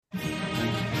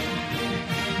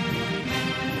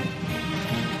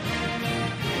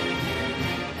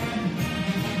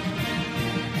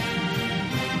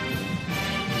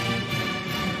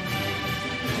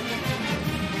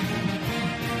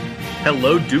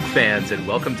Hello, Duke fans, and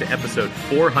welcome to episode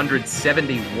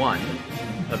 471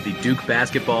 of the Duke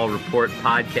Basketball Report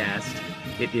podcast.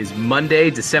 It is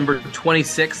Monday, December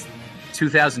 26th,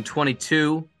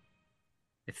 2022.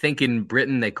 I think in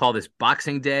Britain they call this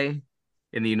Boxing Day.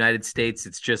 In the United States,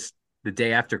 it's just the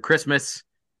day after Christmas.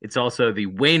 It's also the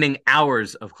waning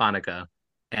hours of Hanukkah.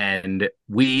 And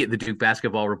we, the Duke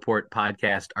Basketball Report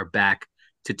podcast, are back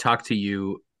to talk to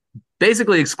you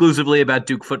basically exclusively about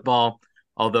Duke football.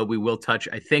 Although we will touch,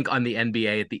 I think, on the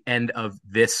NBA at the end of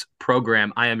this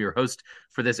program. I am your host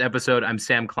for this episode. I'm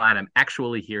Sam Klein. I'm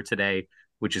actually here today,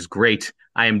 which is great.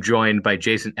 I am joined by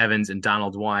Jason Evans and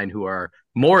Donald Wine, who are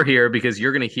more here because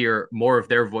you're going to hear more of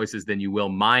their voices than you will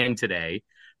mine today.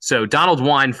 So, Donald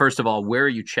Wine, first of all, where are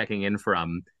you checking in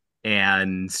from?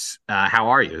 And how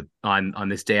are you on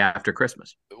this day after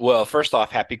Christmas? Well, first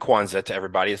off, happy Kwanzaa to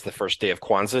everybody. It's the first day of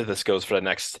Kwanzaa. This goes for the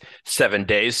next 7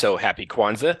 days, so happy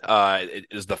Kwanzaa. It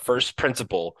is the first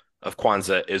principle of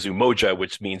Kwanzaa is umoja,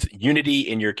 which means unity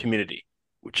in your community,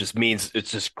 which just means it's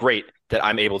just great that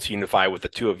I'm able to unify with the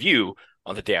two of you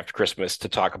on the day after Christmas to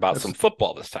talk about some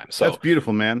football this time. So that's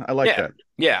beautiful, man. I like that.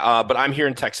 Yeah, but I'm here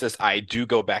in Texas. I do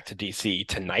go back to DC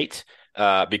tonight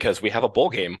because we have a bowl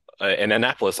game in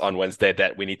Annapolis on Wednesday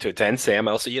that we need to attend. Sam,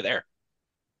 I'll see you there.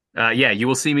 Yeah, you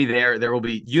will see me there. There will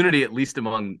be unity, at least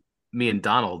among me and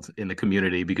Donald in the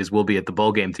community, because we'll be at the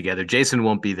bowl game together. Jason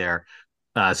won't be there,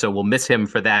 so we'll miss him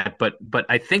for that. But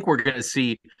I think we're going to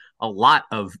see a lot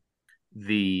of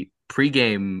the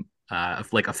pregame,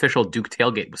 like official Duke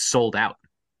tailgate was sold out.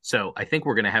 So I think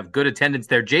we're going to have good attendance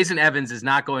there. Jason Evans is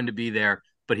not going to be there,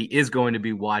 but he is going to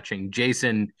be watching.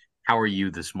 Jason, how are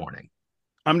you this morning?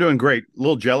 I'm doing great. A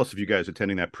little jealous of you guys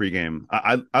attending that pregame.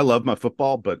 I love my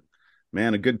football, but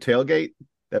man, a good tailgate,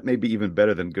 that may be even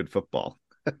better than good football.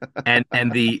 and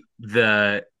the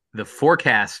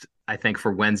forecast, I think,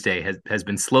 for Wednesday has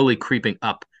been slowly creeping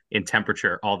up in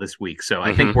temperature all this week. So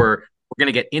I think we're going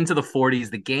to get into the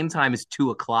 40s. The game time is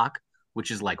 2:00,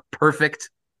 which is like perfect,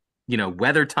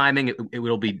 weather timing. It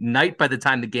will be night by the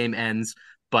time the game ends,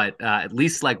 but at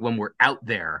least like when we're out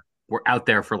there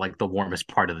for like the warmest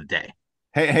part of the day.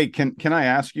 Hey, can I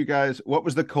ask you guys, what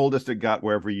was the coldest it got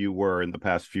wherever you were in the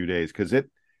past few days? Because it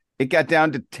got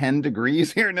down to 10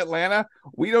 degrees here in Atlanta.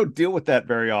 We don't deal with that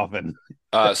very often.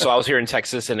 So I was here in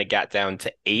Texas and it got down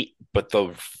to 8, but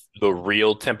the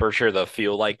real temperature, the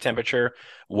feel like temperature,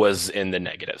 was in the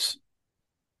negatives.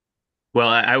 Well,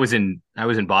 I was in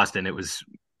Boston. It was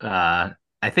I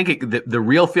think the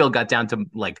real feel got down to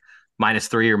like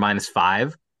 -3 or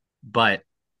 -5, but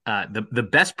the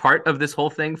best part of this whole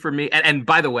thing for me, and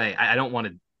by the way, I don't want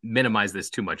to minimize this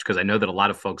too much because I know that a lot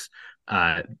of folks,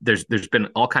 there's been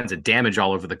all kinds of damage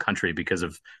all over the country because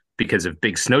of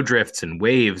big snow drifts and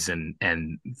waves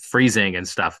and freezing and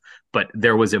stuff. But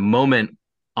there was a moment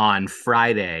on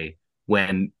Friday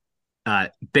when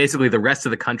basically the rest of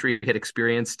the country had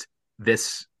experienced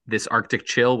this Arctic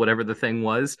chill, whatever the thing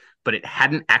was, but it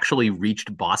hadn't actually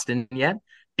reached Boston yet.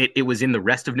 It was in the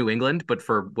rest of New England, but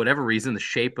for whatever reason, the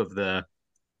shape of the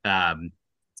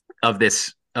of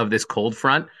this cold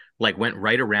front like went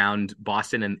right around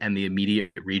Boston and the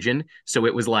immediate region. So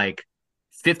it was like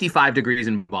 55 degrees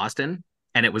in Boston,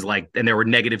 and it was like, and there were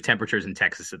negative temperatures in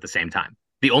Texas at the same time.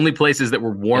 The only places that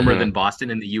were warmer than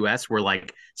Boston in the U.S. were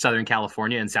like Southern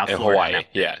California and South Florida. Hawaii,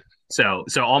 yeah. So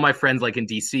all my friends like in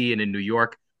D.C. and in New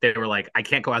York, they were like, I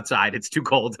can't go outside. It's too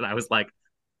cold. And I was like,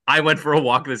 I went for a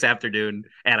walk this afternoon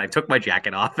and I took my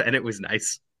jacket off and it was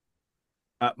nice.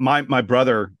 My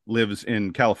brother lives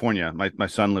in California. My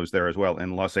son lives there as well,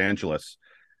 in Los Angeles.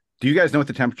 Do you guys know what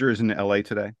the temperature is in LA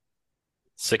today?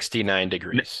 69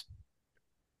 degrees.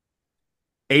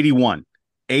 81.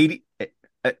 80.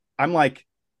 I'm like,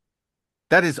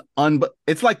 that is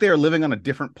it's like they are living on a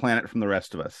different planet from the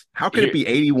rest of us. How could it be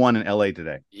 81 in LA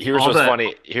today? Here's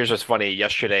what's funny.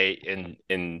 Yesterday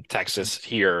in Texas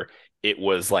here, it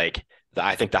was like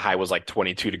I think the high was like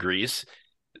 22 degrees.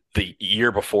 The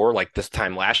year before, like this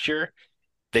time last year,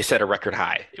 they set a record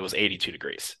high. It was 82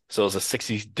 degrees. So it was a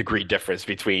 60-degree difference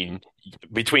between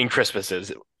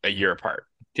Christmases a year apart.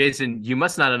 Jason, you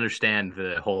must not understand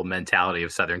the whole mentality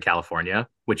of Southern California,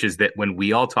 which is that when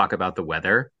we all talk about the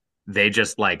weather, they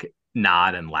just like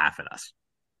nod and laugh at us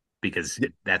because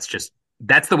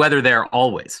that's the weather there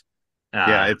always.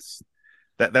 It's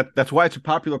that's why it's a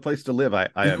popular place to live. I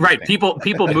right. People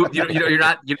move. You're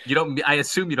not. You don't. I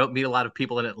assume you don't meet a lot of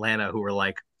people in Atlanta who are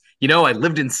like, I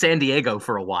lived in San Diego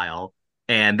for a while,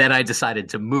 and then I decided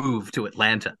to move to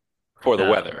Atlanta for the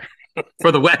weather.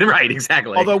 For the weather, right?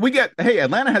 Exactly. Although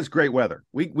Atlanta has great weather.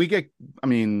 We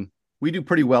do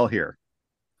pretty well here.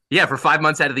 Yeah, for 5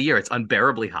 months out of the year, it's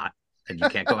unbearably hot, and you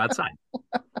can't go outside.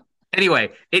 Anyway,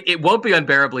 it won't be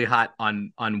unbearably hot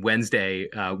on Wednesday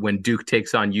when Duke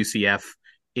takes on UCF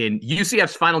in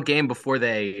UCF's final game before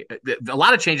a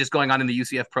lot of changes going on in the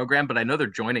UCF program, but I know they're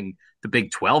joining the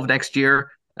Big 12 next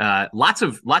year. Lots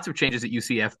of changes at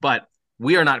UCF, but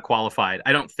we are not qualified.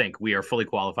 I don't think we are fully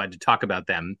qualified to talk about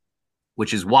them,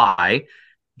 which is why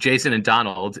Jason and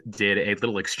Donald did a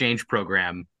little exchange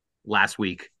program last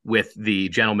week with the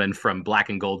gentleman from Black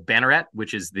and Gold Banneret,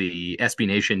 which is the SB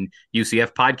Nation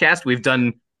UCF podcast. We've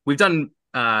done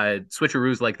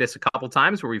switcheroos like this a couple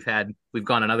times where we've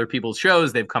gone on other people's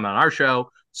shows. They've come on our show.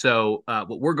 So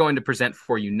what we're going to present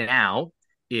for you now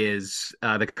is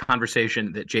the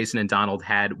conversation that Jason and Donald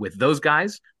had with those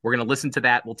guys. We're going to listen to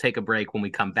that. We'll take a break. When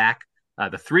we come back,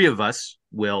 the three of us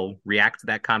will react to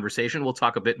that conversation. We'll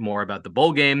talk a bit more about the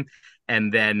bowl game.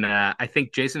 And then I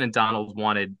think Jason and Donald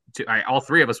all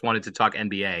three of us wanted to talk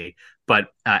NBA. But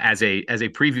as a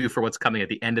preview for what's coming at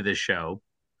the end of this show,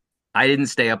 I didn't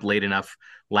stay up late enough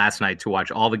last night to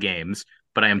watch all the games,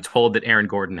 but I am told that Aaron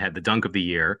Gordon had the dunk of the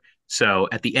year. So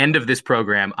at the end of this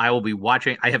program, I will be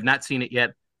watching. I have not seen it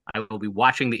yet. I will be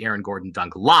watching the Aaron Gordon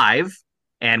dunk live,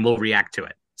 and we'll react to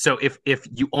it. So if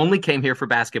you only came here for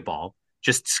basketball,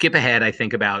 just skip ahead, I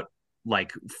think, about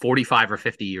like 45 or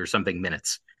 50 or something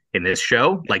minutes in this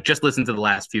show. Like, just listen to the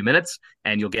last few minutes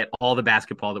and you'll get all the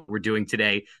basketball that we're doing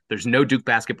today. There's no Duke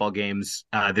basketball games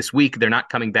this week. They're not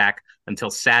coming back until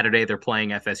Saturday. They're playing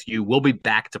FSU. We'll be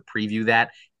back to preview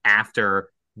that after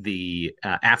the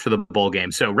bowl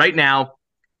game. So right now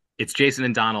it's Jason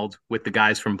and Donald with the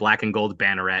guys from Black and Gold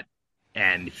Banneret,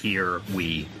 and here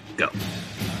we go.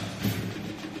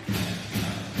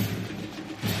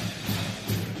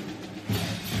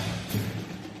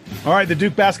 All right, the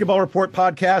Duke Basketball Report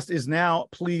podcast is now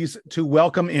pleased to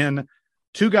welcome in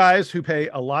two guys who pay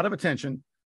a lot of attention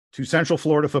to Central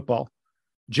Florida football,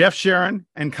 Jeff Sharon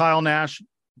and Kyle Nash,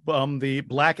 the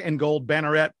Black and Gold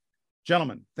Banneret.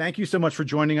 Gentlemen, thank you so much for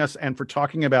joining us and for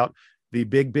talking about the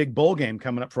big bowl game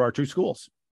coming up for our two schools.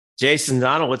 Jason,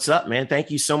 Donald, what's up, man? Thank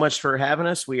you so much for having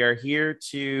us. We are here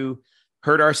to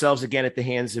hurt ourselves again at the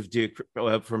hands of Duke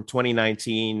from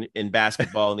 2019 in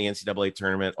basketball in the NCAA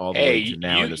tournament all the way to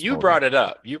now. You brought it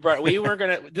up. We were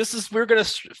gonna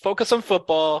focus on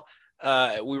football.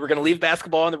 We were gonna leave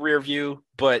basketball in the rear view,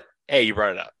 but hey, you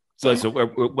brought it up. So well,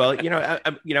 but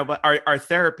our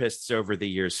therapists over the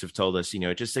years have told us,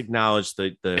 just acknowledge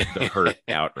the hurt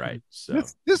outright. So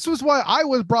this was why I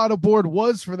was brought aboard,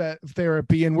 was for that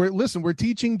therapy. And we're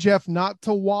teaching Jeff not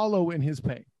to wallow in his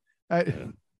pain.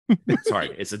 It's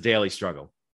hard. It's a daily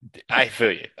struggle. I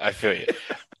feel you.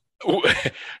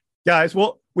 Guys,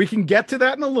 well, we can get to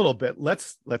that in a little bit.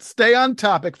 Let's stay on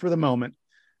topic for the moment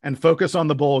and focus on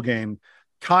the bowl game.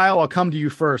 Kyle, I'll come to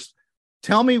you first.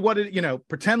 Tell me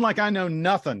pretend like I know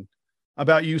nothing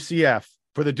about UCF.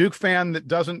 For the Duke fan that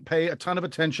doesn't pay a ton of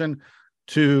attention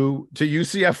to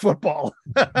UCF football,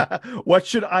 what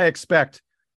should I expect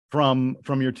from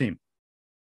your team?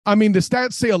 I mean, the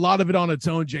stats say a lot of it on its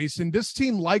own, Jason. This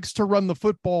team likes to run the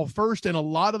football first, and a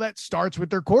lot of that starts with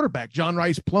their quarterback, John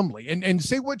Rice Plumlee. And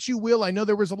say what you will, I know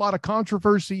there was a lot of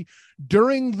controversy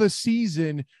during the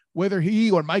season whether he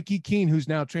or Mikey Keene, who's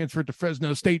now transferred to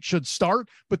Fresno State, should start.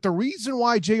 But the reason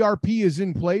why JRP is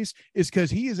in place is because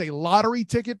he is a lottery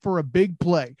ticket for a big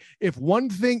play. If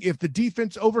the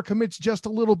defense overcommits just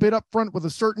a little bit up front with a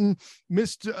certain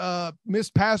missed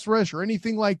pass rush or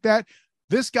anything like that,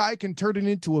 this guy can turn it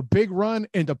into a big run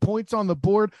and to points on the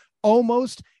board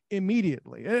almost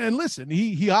immediately. And listen,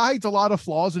 he hides a lot of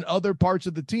flaws in other parts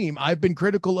of the team. I've been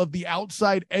critical of the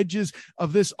outside edges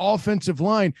of this offensive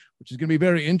line, which is going to be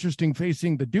very interesting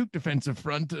facing the Duke defensive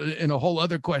front in a whole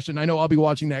other question. I know I'll be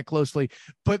watching that closely,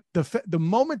 but the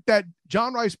moment that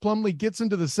John Rice Plumlee gets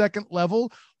into the second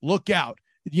level, look out.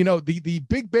 The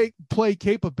big play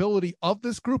capability of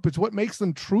this group is what makes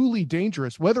them truly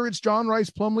dangerous, whether it's John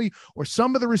Rice Plumlee or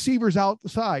some of the receivers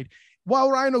outside.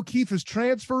 While Ryan O'Keefe is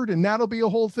transferred, and that'll be a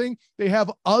whole thing, they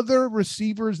have other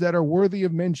receivers that are worthy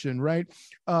of mention, right?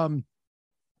 The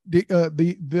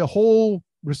whole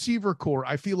receiver core,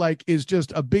 I feel like, is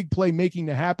just a big play making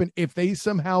to happen if they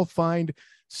somehow find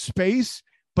space.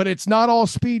 But it's not all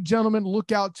speed, gentlemen.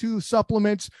 Look out, two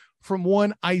supplements from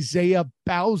one Isaiah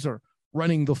Bowser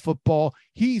running the football.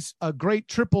 He's a great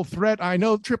triple threat. I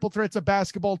know triple threat's a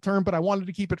basketball term, but I wanted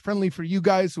to keep it friendly for you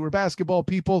guys who are basketball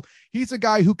people. He's a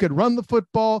guy who could run the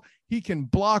football. He can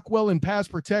block well in pass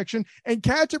protection and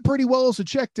catch it pretty well as a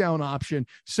check down option.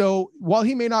 So while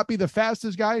he may not be the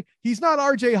fastest guy, he's not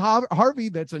RJ Harvey.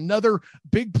 That's another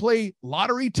big play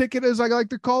lottery ticket, as I like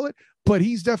to call it, but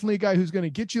he's definitely a guy who's going to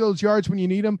get you those yards when you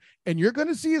need them. And you're going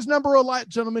to see his number a lot,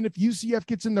 gentlemen. If UCF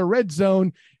gets in the red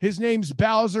zone, his name's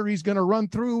Bowser. He's going to run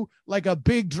through like a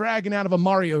big dragon out of a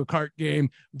Mario Kart game,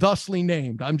 thusly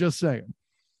named. I'm just saying.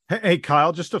 Hey,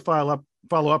 Kyle, just to follow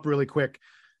up really quick.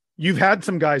 You've had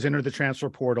some guys enter the transfer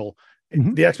portal.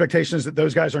 Mm-hmm. The expectation is that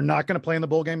those guys are not going to play in the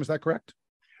bowl game. Is that correct?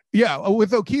 Yeah,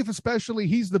 with O'Keefe especially,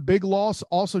 he's the big loss.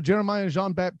 Also, Jeremiah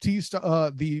Jean-Baptiste,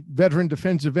 the veteran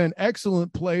defensive end,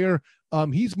 excellent player.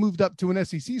 He's moved up to an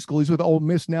SEC school. He's with Ole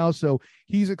Miss now, so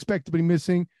he's expected to be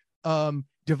missing.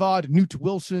 Devad Newt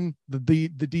Wilson, the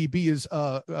DB, is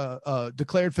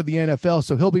declared for the NFL,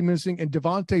 so he'll be missing. And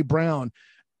Devontae Brown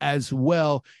as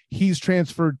well. He's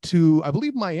transferred to, I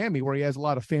believe, Miami, where he has a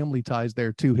lot of family ties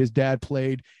there too. His dad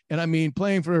played, and I mean,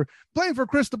 playing for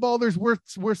Cristobal, there's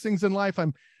worse things in life.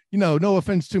 No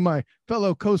offense to my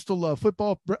fellow coastal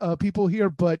football people here,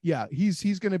 but yeah,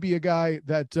 he's going to be a guy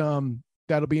that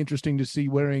that'll be interesting to see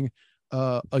wearing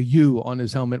a U on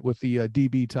his helmet with the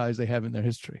DB ties they have in their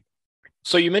history.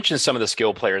 So you mentioned some of the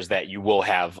skill players that you will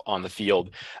have on the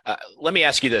field. Let me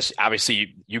ask you this.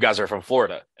 Obviously, you guys are from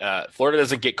Florida. Florida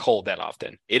doesn't get cold that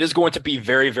often. It is going to be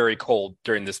very, very cold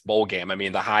during this bowl game. I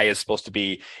mean, the high is supposed to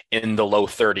be in the low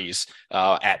 30s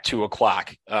at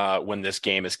 2:00 when this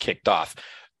game is kicked off.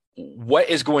 What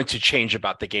is going to change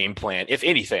about the game plan, if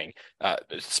anything,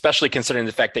 especially considering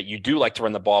the fact that you do like to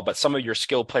run the ball, but some of your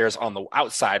skill players on the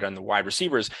outside, on the wide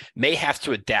receivers, may have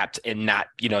to adapt and not,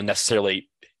 necessarily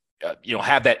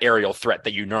have that aerial threat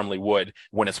that you normally would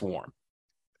when it's warm?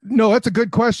 No, that's a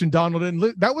good question, Donald. And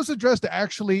that was addressed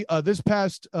actually this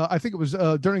past, I think it was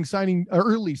during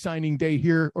early signing day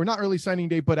here, or not early signing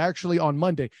day, but actually on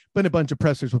Monday. Been a bunch of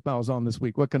pressers with Malzahn this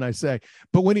week. What can I say?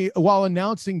 But while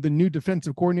announcing the new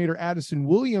defensive coordinator, Addison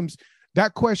Williams,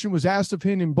 that question was asked of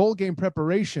him in bowl game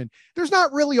preparation. There's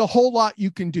not really a whole lot you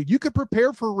can do. You could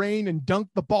prepare for rain and dunk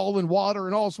the ball in water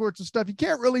and all sorts of stuff. You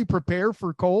can't really prepare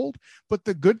for cold. But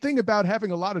the good thing about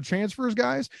having a lot of transfers,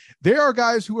 guys, there are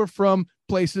guys who are from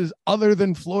places other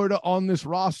than Florida on this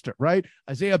roster, right?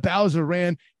 Isaiah Bowser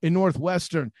ran in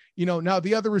Northwestern. Now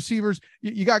the other receivers,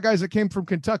 you got guys that came from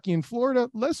Kentucky and Florida,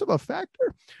 less of a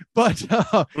factor. But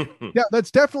yeah,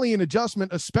 that's definitely an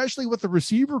adjustment, especially with the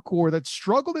receiver core that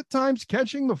struggled at times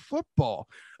catching the football,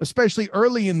 especially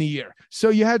early in the year.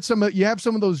 So you have some of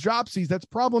those dropsies. That's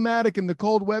problematic in the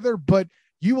cold weather, but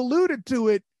you alluded to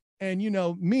it. And,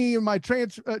 me and my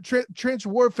trench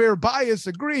warfare bias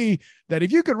agree that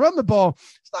if you could run the ball,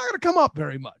 it's not going to come up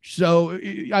very much. So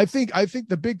I think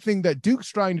the big thing that Duke's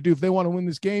trying to do if they want to win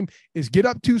this game is get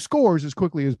up 2 scores as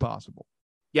quickly as possible.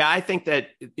 Yeah, I think that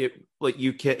what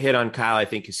you hit on, Kyle, I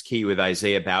think is key with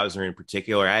Isaiah Bowser in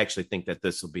particular. I actually think that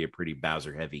this will be a pretty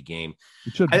Bowser-heavy game.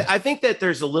 I think that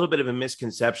there's a little bit of a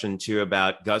misconception, too,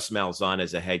 about Gus Malzahn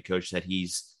as a head coach, that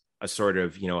he's a sort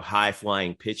of, high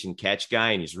flying pitch and catch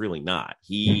guy. And he's really not.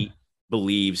 He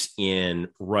believes in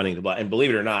running the ball. And believe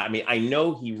it or not, I mean, I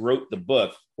know he wrote the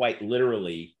book quite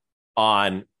literally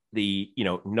on the,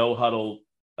 no huddle,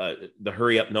 the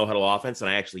hurry up, no huddle offense. And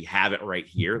I actually have it right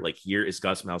here. Like, here is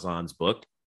Gus Malzahn's book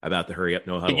about the hurry up,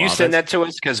 no huddle. Can you offense. Send that to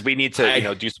us? Because we need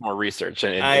to, do some more research.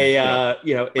 And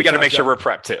we got to make sure we're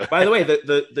prepped too. By the way,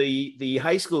 the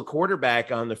high school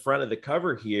quarterback on the front of the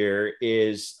cover here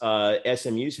is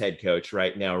SMU's head coach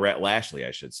right now, Rhett Lashley, I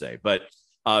should say, but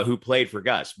who played for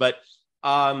Gus. But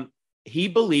he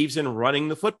believes in running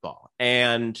the football,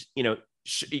 and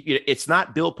it's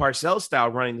not Bill Parcells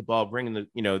style running the ball, bringing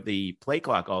the play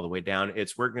clock all the way down.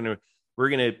 It's we're gonna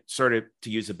sort of, to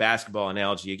use a basketball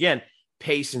analogy again,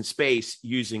 pace and space,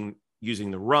 using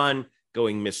the run,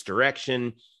 going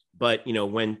misdirection. But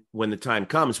when the time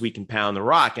comes, we can pound the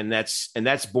rock, and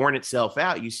that's borne itself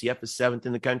out. UCF is 7th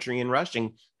in the country in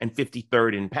rushing and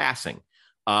 53rd in passing.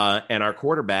 And our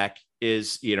quarterback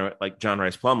is, like John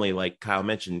Rice Plumlee, like Kyle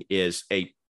mentioned, is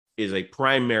a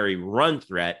primary run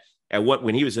threat. And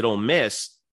when he was at Ole Miss,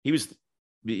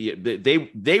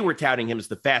 they were touting him as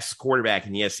the fastest quarterback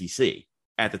in the SEC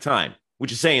at the time,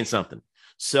 which is saying something.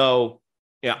 So,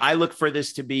 I look for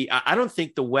this to be, I don't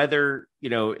think the weather,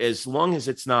 as long as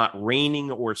it's not raining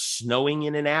or snowing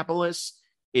in Annapolis,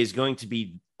 is going to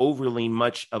be overly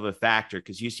much of a factor,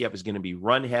 because UCF is going to be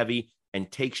run heavy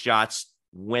and take shots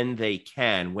when they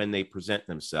present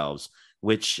themselves,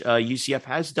 which UCF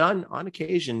has done on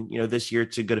occasion, this year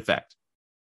to good effect.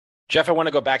 Jeff, I want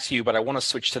to go back to you, but I want to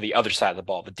switch to the other side of the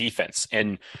ball, the defense.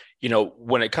 And,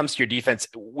 when it comes to your defense,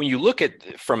 when you look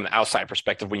at, from the outside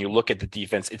perspective, when you look at the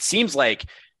defense, it seems like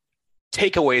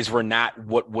takeaways were not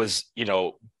what was,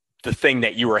 the thing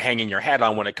that you were hanging your hat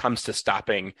on when it comes to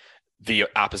stopping the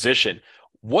opposition.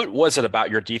 What was it about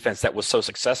your defense that was so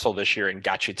successful this year and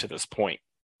got you to this point?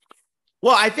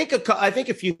 Well, I think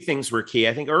a few things were key.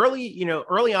 I think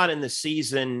early on in the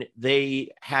season, they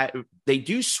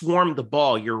do swarm the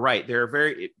ball. You're right.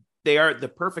 They are the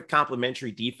perfect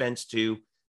complementary defense to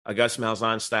a Gus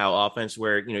Malzahn style offense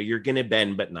where, you're going to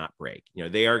bend but not break.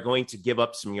 They are going to give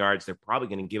up some yards. They're probably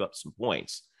going to give up some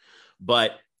points.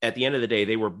 But at the end of the day,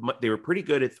 they were pretty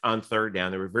good on third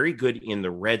down. They were very good in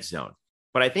the red zone.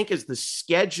 But I think as the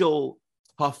schedule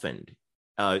toughened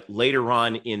later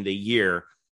on in the year,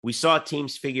 we saw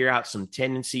teams figure out some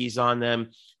tendencies on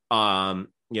them.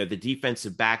 The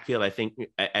defensive backfield, I think,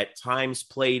 at times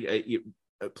played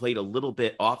a little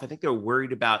bit off. I think they were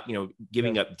worried about,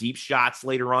 giving up deep shots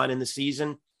later on in the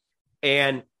season.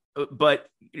 But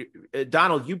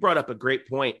Donald, you brought up a great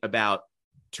point about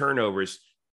turnovers.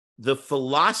 The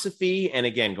philosophy, and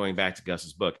again, going back to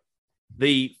Gus's book,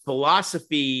 the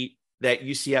philosophy that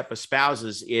UCF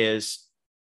espouses is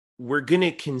we're going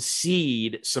to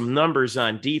concede some numbers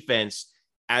on defense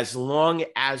as long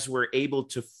as we're able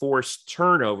to force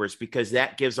turnovers, because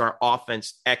that gives our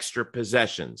offense extra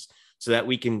possessions so that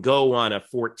we can go on a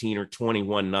 14 or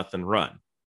 21 nothing run,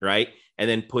 right? And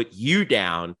then put you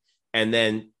down, and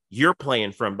then you're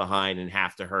playing from behind and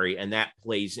have to hurry, and that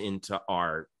plays into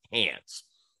our hands.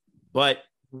 But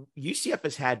UCF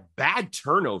has had bad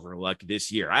turnover luck this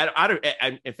year.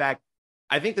 In fact,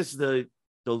 I think this is the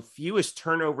fewest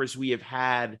turnovers we have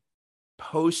had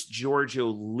post George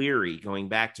O'Leary going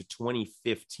back to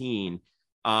 2015.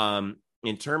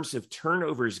 In terms of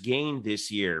turnovers gained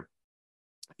this year,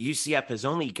 UCF has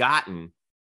only gotten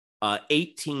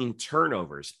 18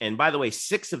 turnovers. And by the way,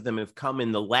 6 of them have come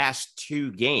in the last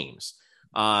 2 games.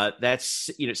 That's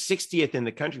 60th in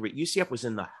the country, but UCF was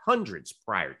in the hundreds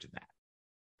prior to that.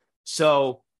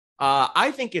 So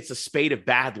I think it's a spate of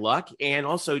bad luck. And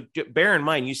also bear in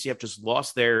mind, UCF just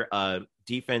lost their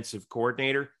defensive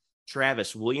coordinator,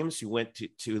 Travis Williams, who went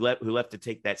who left to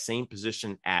take that same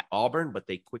position at Auburn, but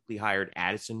they quickly hired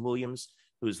Addison Williams,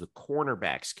 who is the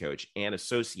cornerbacks coach and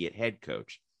associate head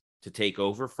coach, to take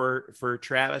over for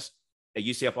Travis.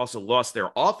 UCF also lost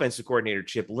their offensive coordinator,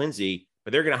 Chip Lindsey,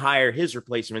 but they're going to hire his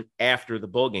replacement after the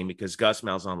bowl game because Gus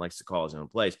Malzahn likes to call his own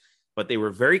plays. But they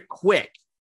were very quick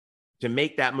to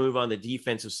make that move on the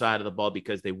defensive side of the ball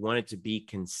because they wanted to be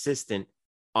consistent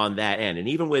on that end. And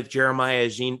even with Jeremiah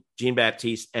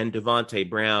Jean-Baptiste and Devontae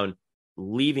Brown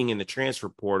leaving in the transfer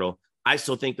portal, I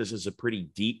still think this is a pretty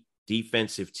deep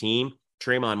defensive team.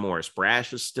 Tremont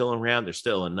Morris-Brash is still around. There's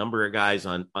still a number of guys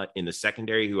in the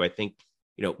secondary who I think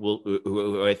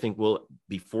will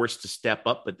be forced to step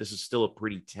up, but this is still a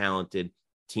pretty talented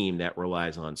team that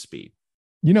relies on speed.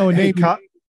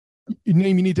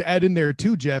 Name you need to add in there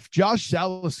too, Jeff. Josh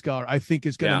Saliskar, I think,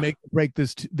 is going to break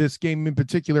this game in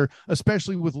particular,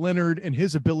 especially with Leonard and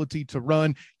his ability to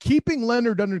run. Keeping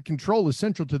Leonard under control is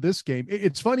central to this game.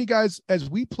 It's funny, guys, as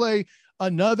we play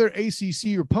another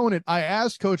ACC opponent, I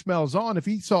asked Coach Malzahn if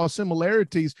he saw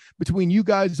similarities between you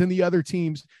guys and the other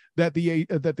teams that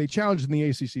they challenged in the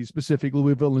ACC, specifically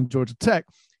Louisville and Georgia Tech.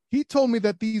 He told me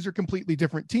that these are completely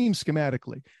different teams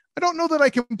schematically. I don't know that I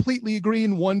completely agree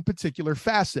in one particular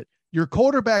facet. Your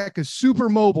quarterback is super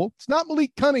mobile. It's not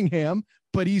Malik Cunningham,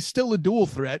 but he's still a dual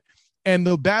threat. And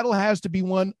the battle has to be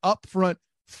won up front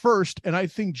first. And I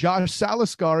think Josh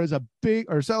Saliskar is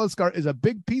a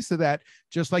big piece of that,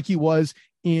 just like he was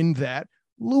in that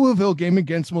Louisville game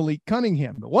against Malik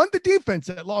Cunningham. The defense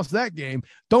that lost that game.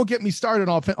 Don't get me started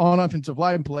on offensive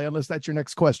line play unless that's your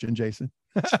next question, Jason.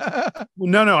 Well,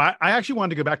 no. I actually wanted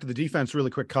to go back to the defense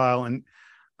really quick, Kyle. And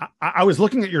I was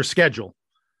looking at your schedule,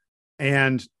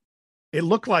 and it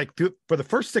looked like for the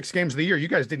first 6 games of the year, you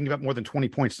guys didn't give up more than 20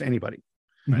 points to anybody.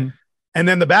 Mm-hmm. Right? And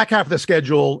then the back half of the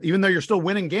schedule, even though you're still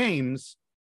winning games,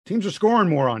 teams are scoring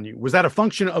more on you. Was that a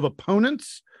function of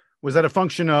opponents? Was that a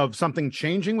function of something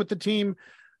changing with the team?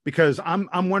 Because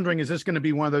I'm wondering, is this going to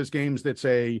be one of those games that's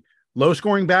a low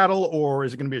scoring battle, or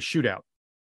is it going to be a shootout?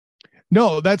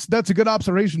 No, that's a good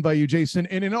observation by you, Jason.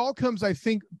 And it all comes, I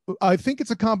think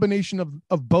it's a combination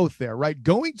of both there, right?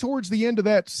 Going towards the end of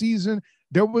that season,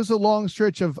 there was a long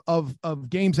stretch of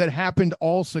games that happened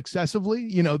all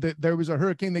successively. There was a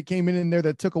hurricane that came in there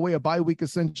that took away a bye week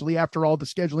essentially after all the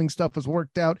scheduling stuff was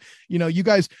worked out. You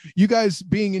guys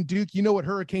being in Duke, you know what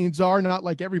hurricanes are, not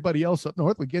like everybody else up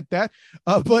north. We get that.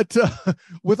 But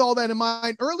with all that in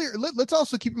mind, let's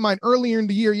also keep in mind earlier in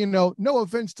the year, no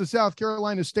offense to South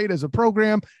Carolina State as a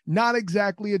program, not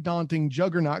exactly a daunting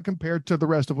juggernaut compared to the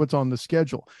rest of what's on the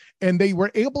schedule. And they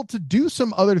were able to do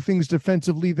some other things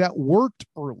defensively that worked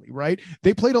early, right?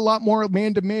 They played a lot more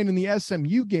man-to-man in the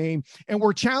SMU game and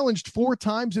were challenged 4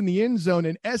 times in the end zone,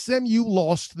 and SMU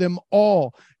lost them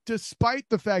all, despite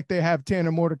the fact they have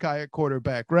Tanner Mordecai at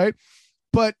quarterback, right?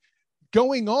 But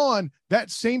going on,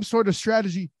 that same sort of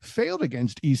strategy failed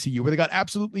against ECU, where they got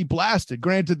absolutely blasted.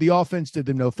 Granted, the offense did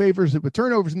them no favors with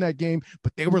turnovers in that game,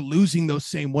 but they were losing those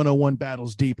same 101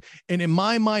 battles deep. And in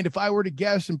my mind, if I were to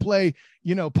guess and play,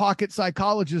 pocket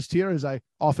psychologist here, as I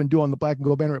often do on the Black and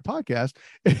Gold Banneret podcast,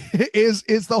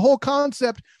 is the whole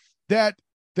concept that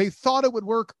they thought it would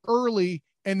work early,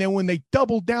 and then when they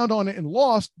doubled down on it and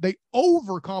lost, they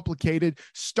overcomplicated,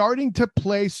 starting to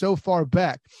play so far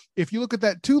back. If you look at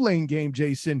that Tulane game,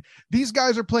 Jason, these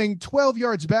guys are playing 12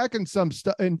 yards back in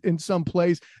some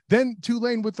plays. Then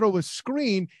Tulane would throw a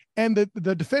screen, and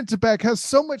the defensive back has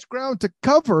so much ground to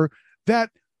cover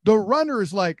that the runner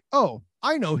is like, oh,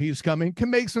 I know he's coming, can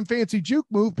make some fancy juke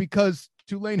move because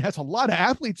Tulane has a lot of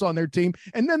athletes on their team,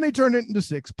 and then they turn it into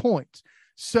 6 points.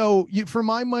 So for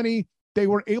my money, they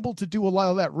were able to do a lot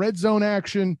of that red zone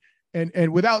action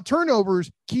and without turnovers,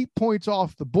 keep points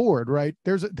off the board, right?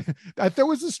 There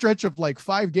was a stretch of like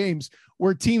 5 games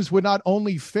where teams would not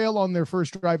only fail on their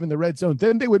first drive in the red zone,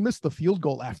 then they would miss the field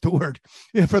goal afterward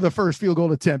for the first field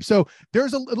goal attempt. So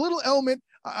there's a little element.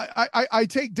 I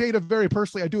take data very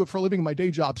personally. I do it for a living in my day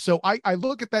job. So I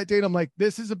look at that data. I'm like,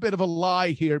 this is a bit of a lie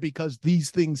here because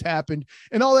these things happened,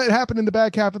 and all that happened in the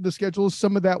back half of the schedule.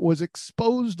 Some of that was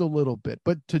exposed a little bit,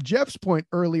 but to Jeff's point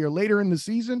earlier, later in the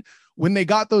season, when they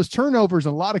got those turnovers,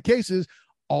 in a lot of cases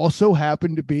also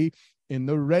happened to be in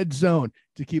the red zone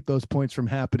to keep those points from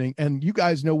happening. And you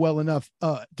guys know well enough,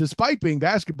 despite being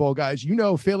basketball guys,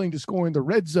 failing to score in the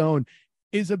red zone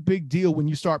is a big deal when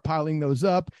you start piling those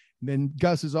up. Then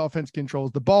Gus's offense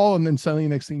controls the ball, and then suddenly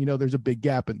next thing you know, there's a big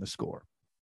gap in the score.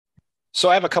 So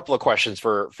I have a couple of questions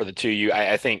for the two of you.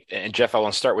 I think, and Jeff, I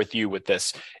want to start with you with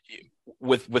this.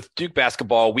 With Duke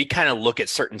basketball, we kind of look at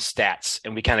certain stats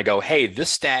and we kind of go, hey, this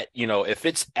stat, if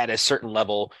it's at a certain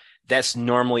level, that's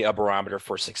normally a barometer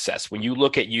for success. When you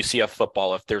look at UCF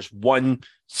football, if there's one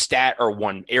stat or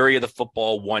one area of the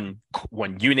football, one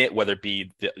unit, whether it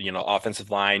be the offensive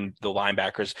line, the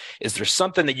linebackers, is there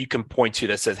something that you can point to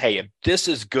that says, hey, if this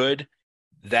is good,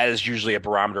 that is usually a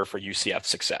barometer for UCF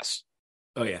success?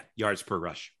 Oh yeah, yards per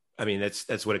rush. I mean,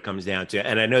 that's what it comes down to.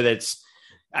 And I know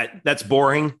that's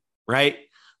boring, right?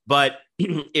 But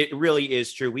it really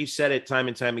is true. We've said it time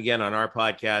and time again on our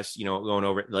podcast, going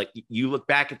over it. Like, you look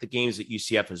back at the games that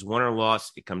UCF has won or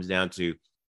lost, it comes down to,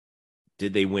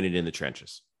 did they win it in the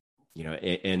trenches?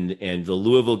 And the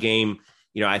Louisville game,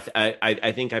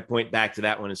 I think I point back to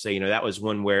that one and say, that was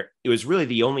one where it was really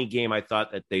the only game I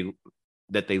thought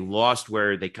that they lost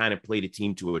where they kind of played a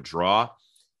team to a draw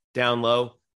down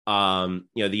low.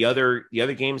 The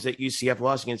other games that UCF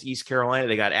lost against East Carolina,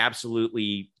 they got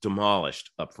absolutely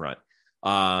demolished up front.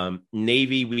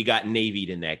 Navy, we got navied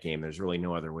in that game. There's really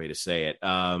no other way to say it.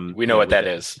 We know what that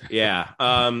is. Yeah.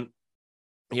 And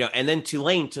then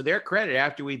Tulane, to their credit,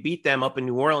 after we beat them up in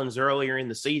New Orleans earlier in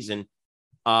the season, in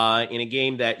a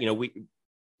game that,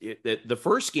 the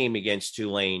first game against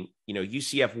Tulane,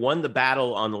 UCF won the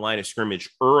battle on the line of scrimmage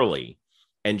early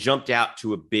and jumped out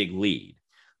to a big lead.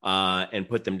 And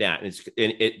put them down.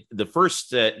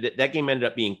 That game ended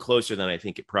up being closer than I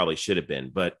think it probably should have been.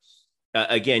 But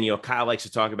again, Kyle likes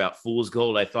to talk about fool's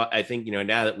gold. I think,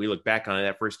 now that we look back on it,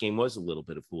 that first game was a little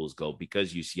bit of fool's gold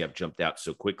because UCF jumped out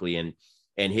so quickly and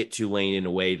hit Tulane in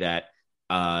a way that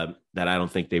I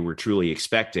don't think they were truly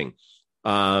expecting.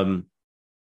 Tulane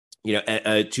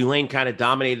kind of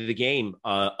dominated the game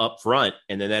up front,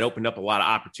 and then that opened up a lot of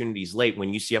opportunities late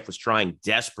when UCF was trying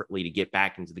desperately to get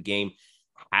back into the game.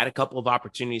 Had a couple of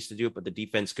opportunities to do it, but the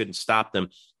defense couldn't stop them.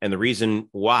 And the reason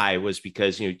why was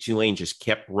because, Tulane just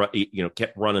kept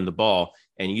running the ball,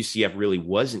 and UCF really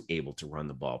wasn't able to run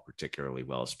the ball particularly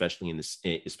well, especially in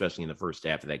the first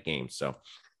half of that game. So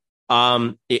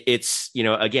it's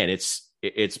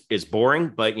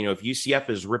boring, but if UCF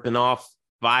is ripping off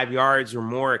 5 yards or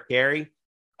more a carry,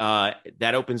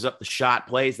 that opens up the shot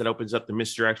plays, that opens up the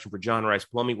misdirection for John Rice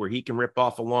Plumlee, where he can rip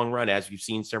off a long run, as we've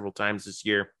seen several times this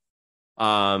year.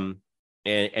 And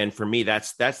for me,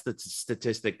 that's the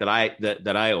statistic that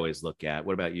I always look at.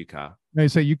 What about you, Kyle? I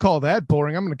say you call that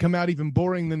boring. I'm going to come out even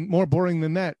more boring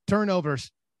than that. Turnovers,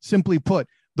 simply put,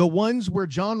 the ones where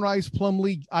John Rice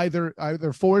Plumlee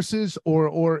either forces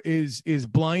or is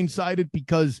blindsided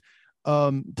because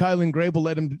Tylen Grable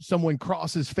let someone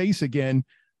cross his face again,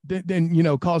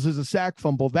 then causes a sack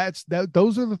fumble.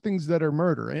 Those are the things that are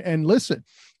murder. And listen,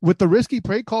 with the risky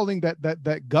play calling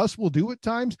that Gus will do at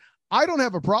times, I don't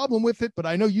have a problem with it, but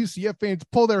I know UCF fans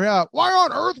pull their hair out. Why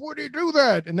on earth would he do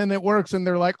that? And then it works, and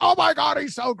they're like, "Oh my God,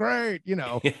 he's so great!"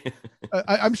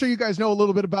 I'm sure you guys know a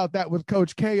little bit about that with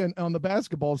Coach K on the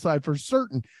basketball side for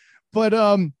certain. But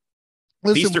listen,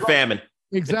 Feast or famine,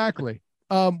 exactly.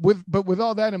 With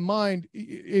all that in mind,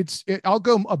 I'll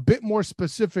go a bit more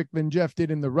specific than Jeff did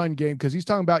in the run game, because he's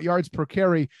talking about yards per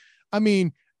carry. I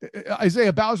mean,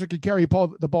 Isaiah Bowser could carry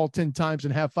the ball 10 times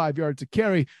and have 5 yards a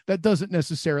carry. That doesn't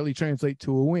necessarily translate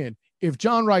to a win. If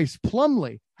John Rice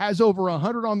Plumlee has over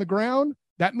 100 on the ground,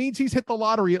 that means he's hit the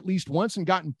lottery at least once and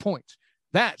gotten points.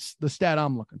 That's the stat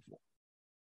I'm looking for.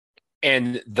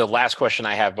 And the last question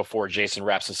I have before Jason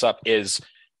wraps this up is,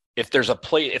 if there's a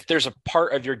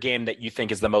part of your game that you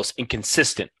think is the most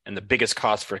inconsistent and the biggest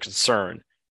cause for concern,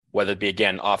 whether it be,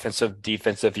 again, offensive,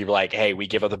 defensive, you're like, hey, we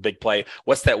give up a big play.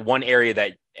 What's that one area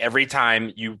that every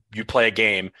time you play a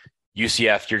game,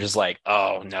 UCF, you're just like,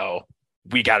 oh no,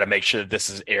 we got to make sure that this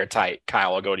is airtight?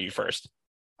 Kyle, I'll go to you first.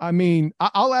 I mean,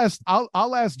 I'll ask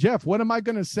Jeff. What am I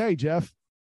going to say, Jeff?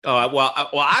 Oh, well,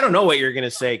 I don't know what you're going to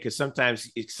say, because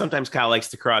sometimes Kyle likes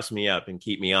to cross me up and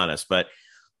keep me honest. But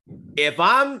if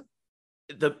I'm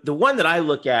the one that I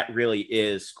look at really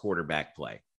is quarterback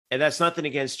play. And that's nothing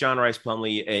against John Rice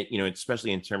Plumlee,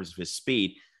 especially in terms of his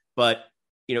speed. But,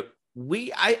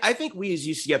 I think we as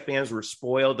UCF fans were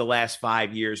spoiled the last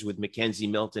 5 years with Mackenzie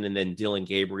Milton and then Dillon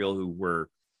Gabriel, who were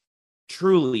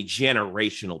truly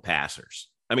generational passers.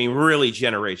 I mean, really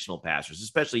generational passers,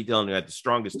 especially Dillon, who had the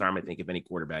strongest arm, I think, of any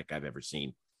quarterback I've ever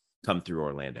seen come through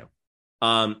Orlando.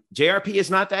 JRP is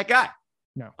not that guy.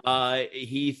 No.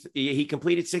 He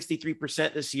completed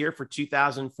 63% this year for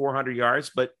 2,400 yards,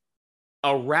 but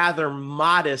a rather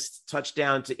modest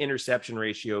touchdown to interception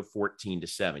ratio of 14-7.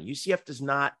 UCF does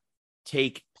not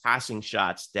take passing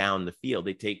shots down the field.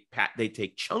 They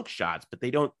take chunk shots, but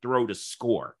they don't throw to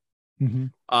score. Mm-hmm.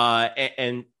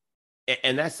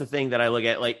 And that's the thing that I look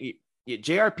at. Like,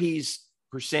 JRP's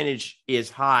percentage is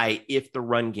high if the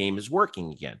run game is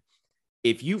working again.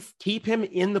 If you keep him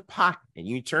in the pocket and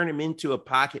you turn him into a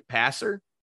pocket passer,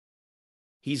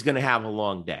 he's going to have a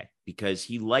long day, because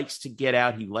he likes to get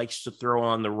out. He likes to throw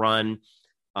on the run.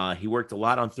 He worked a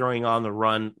lot on throwing on the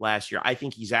run last year. I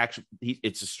think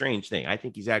it's a strange thing. I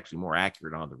think he's actually more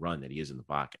accurate on the run than he is in the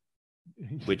pocket,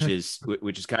 which is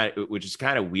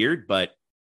kind of weird, but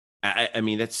I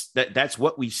mean, that's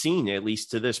what we've seen, at least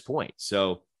to this point.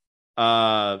 So,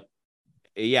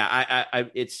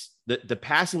 it's the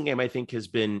passing game, I think, has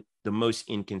been the most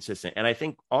inconsistent. And I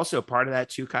think also part of that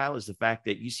too, Kyle, is the fact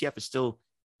that UCF is still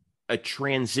a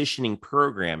transitioning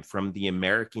program from the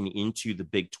American into the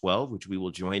Big 12, which we will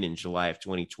join in July of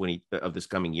 2020 of this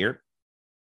coming year.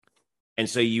 And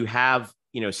so you have,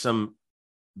 some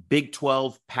Big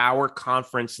 12 power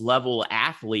conference level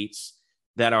athletes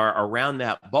that are around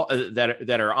that ball,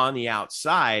 that are on the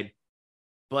outside,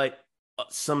 but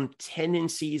some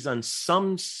tendencies on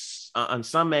some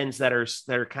ends that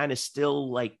are kind of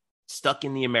still like stuck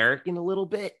in the American a little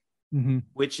bit, mm-hmm.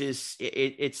 which is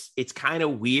it's kind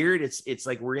of weird. It's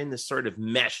like we're in this sort of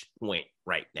mesh point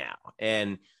right now,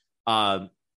 and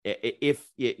if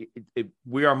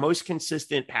we are most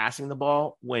consistent passing the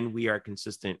ball when we are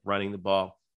consistent running the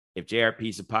ball. If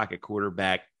JRP's a pocket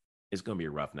quarterback, it's going to be a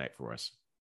rough night for us.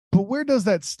 But where does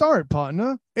that start,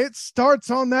 partner? It starts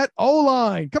on that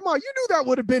O-line. Come on, you knew that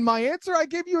would have been my answer. I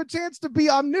gave you a chance to be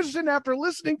omniscient after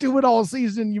listening to it all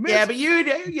season. You missed. Yeah,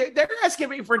 but they're asking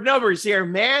me for numbers here,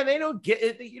 man. They don't get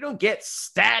it. You don't get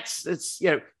stats. It's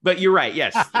but you're right.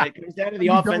 Yes, it comes down to the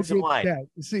offensive line. That.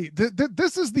 See,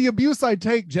 this is the abuse I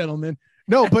take, gentlemen.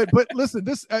 No, but listen,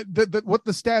 this what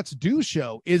the stats do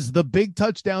show is the big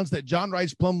touchdowns that John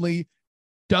Rice Plumlee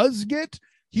does get.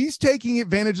 He's taking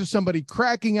advantage of somebody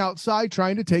cracking outside,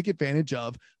 trying to take advantage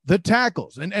of the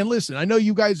tackles. And listen, I know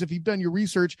you guys, if you've done your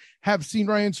research, have seen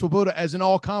Ryan Swoboda as an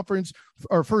all-conference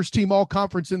or first-team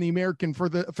all-conference in the American for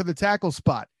the tackle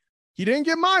spot. He didn't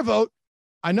get my vote.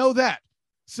 I know that.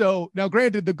 So now,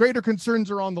 granted, the greater concerns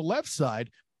are on the left side,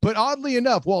 but oddly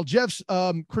enough, while Jeff's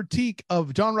critique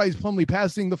of John Rice Plumlee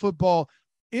passing the football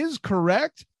is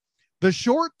correct, the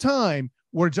short time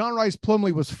where John Rice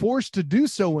Plumlee was forced to do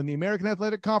so in the American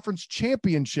Athletic Conference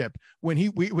Championship,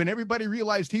 when everybody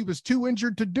realized he was too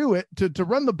injured to do it, to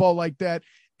run the ball like that,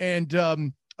 and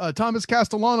Thomas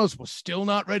Castellanos was still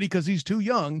not ready because he's too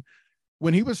young,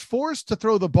 when he was forced to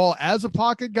throw the ball as a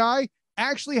pocket guy,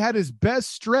 actually had his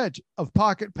best stretch of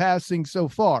pocket passing so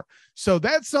far. So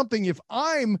that's something, if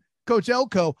I'm Coach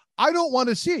Elko, I don't want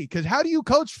to see, because how do you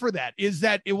coach for that? Is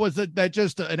that that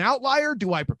just an outlier?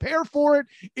 Do I prepare for it?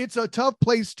 It's a tough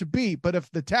place to be. But if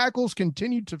the tackles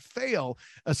continue to fail,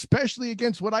 especially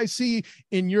against what I see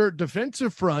in your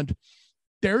defensive front,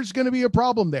 there's going to be a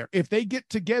problem there. If they get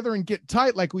together and get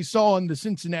tight, like we saw in the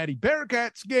Cincinnati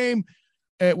Bearcats game,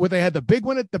 where they had the big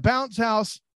one at the bounce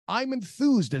house, I'm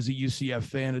enthused as a UCF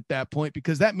fan at that point,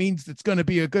 because that means it's going to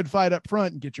be a good fight up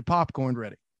front and get your popcorn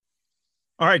ready.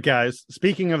 All right, guys.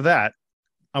 Speaking of that,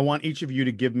 I want each of you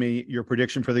to give me your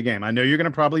prediction for the game. I know you're going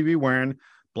to probably be wearing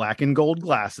black and gold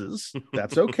glasses.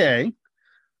 That's okay.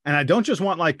 And I don't just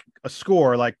want like a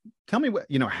score. Like, tell me what,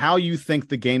 how you think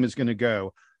the game is going to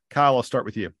go. Kyle, I'll start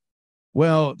with you.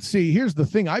 Well, see, here's the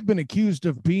thing. I've been accused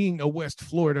of being a West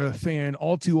Florida fan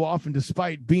all too often,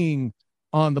 despite being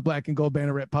on the Black and Gold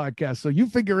Banneret podcast. So you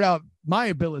figure out my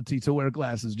ability to wear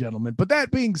glasses, gentlemen. But that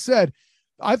being said,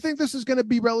 I think this is going to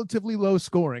be relatively low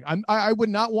scoring. I would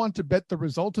not want to bet the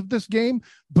result of this game,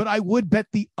 but I would bet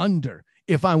the under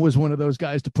if I was one of those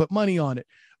guys to put money on it.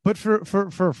 But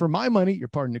for my money, your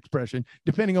pardon expression,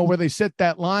 depending on where they set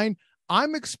that line,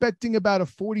 I'm expecting about a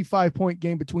 45-point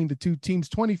game between the two teams,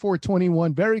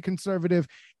 24-21, very conservative.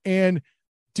 And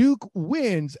Duke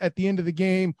wins at the end of the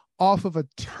game off of a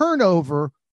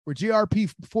turnover where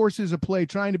GRP forces a play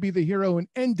trying to be the hero and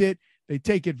end it. They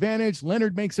take advantage.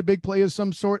 Leonard makes a big play of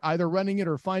some sort, either running it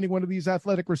or finding one of these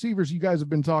athletic receivers you guys have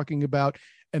been talking about,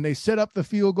 and they set up the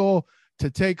field goal to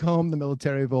take home the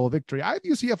Militaryville victory. I have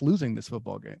UCF losing this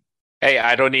football game. Hey,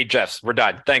 I don't need Jeffs. We're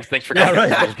done. Thanks for coming.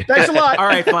 Right. Thanks a lot. All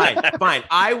right, fine.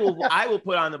 I will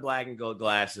put on the black and gold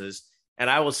glasses, and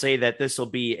I will say that this will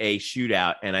be a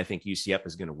shootout, and I think UCF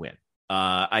is going to win.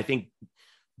 I think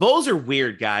Bulls are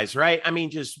weird, guys, right? I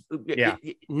mean,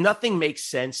 nothing makes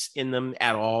sense in them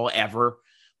at all, ever.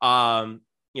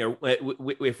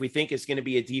 If we think it's going to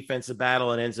be a defensive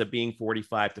battle, it ends up being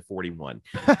 45-41.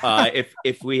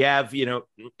 If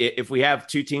we have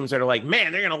two teams that are like,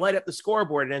 man, they're going to light up the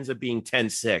scoreboard, it ends up being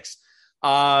 10-6.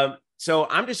 So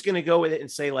I'm just going to go with it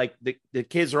and say, like, the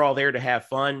kids are all there to have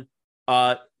fun.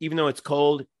 Even though it's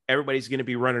cold, everybody's going to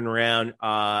be running around.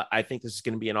 I think this is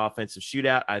going to be an offensive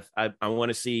shootout. I want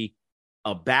to see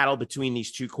a battle between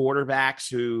these two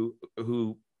quarterbacks who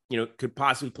could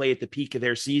possibly play at the peak of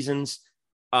their seasons.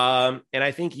 And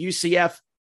I think UCF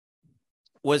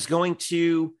was going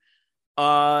to,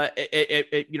 has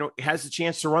the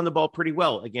chance to run the ball pretty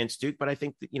well against Duke. But I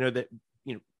think that,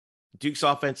 Duke's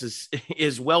offense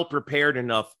is well prepared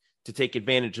enough to take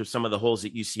advantage of some of the holes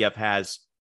that UCF has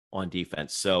on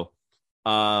defense. So,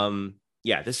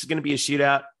 this is going to be a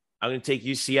shootout. I'm going to take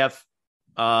UCF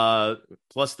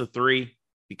plus the 3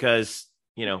 because,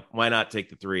 why not take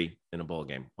the 3 in a bowl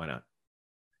game? Why not?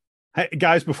 Hey,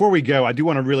 guys, before we go, I do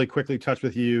want to really quickly touch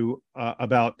with you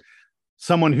about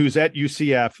someone who's at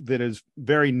UCF that is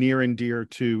very near and dear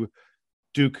to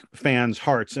Duke fans'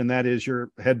 hearts, and that is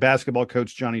your head basketball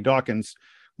coach, Johnny Dawkins.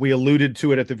 We alluded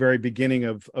to it at the very beginning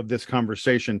of this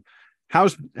conversation. How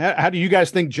do you guys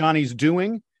think Johnny's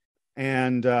doing?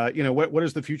 And, what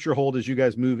does the future hold as you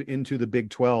guys move into the Big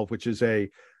 12, which is a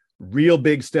real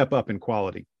big step up in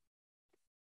quality?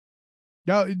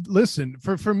 Now, listen,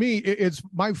 for me, it's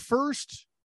my first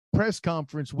press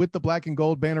conference with the Black and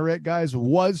Gold Banneret guys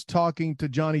was talking to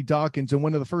Johnny Dawkins. And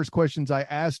one of the first questions I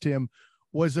asked him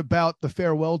was about the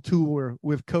farewell tour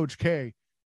with Coach K,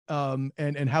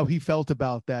 and how he felt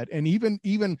about that. And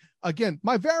even again,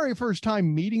 my very first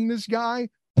time meeting this guy,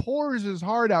 pours his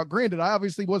heart out. Granted, I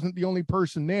obviously wasn't the only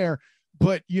person there,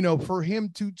 but for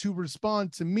him to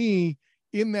respond to me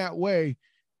in that way,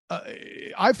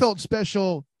 I felt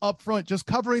special up front, just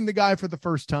covering the guy for the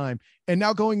first time. And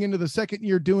now going into the second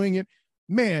year doing it,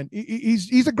 man,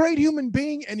 he's a great human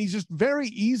being, and he's just very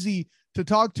easy to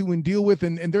talk to and deal with.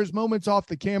 And there's moments off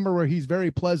the camera where he's very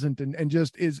pleasant and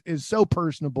just is so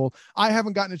personable. I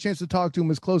haven't gotten a chance to talk to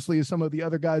him as closely as some of the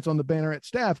other guys on the Banneret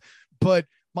staff, but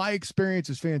my experience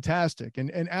is fantastic. And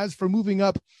as for moving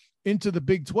up into the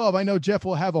Big 12, I know Jeff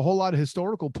will have a whole lot of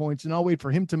historical points, and I'll wait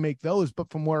for him to make those. But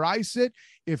from where I sit,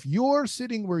 if you're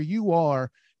sitting where you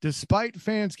are, despite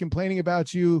fans complaining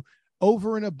about you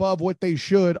over and above what they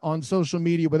should on social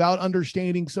media, without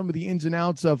understanding some of the ins and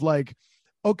outs of, like,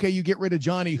 okay, you get rid of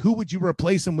Johnny, who would you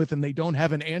replace him with? And they don't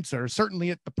have an answer,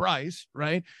 certainly at the price,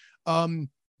 right?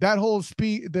 That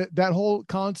whole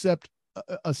concept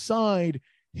aside,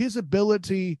 his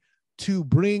ability to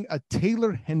bring a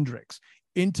Taylor Hendricks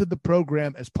into the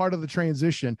program as part of the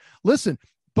transition. Listen,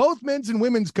 both men's and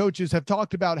women's coaches have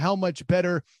talked about how much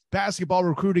better basketball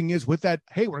recruiting is with that,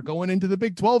 hey, we're going into the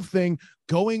Big 12 thing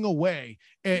going away.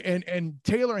 And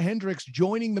Taylor Hendricks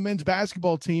joining the men's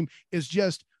basketball team is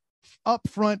just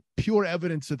upfront, pure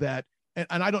evidence of that. And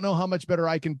I don't know how much better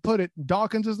I can put it.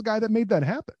 Dawkins is the guy that made that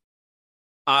happen.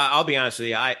 I'll be honest with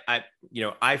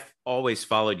you. I've always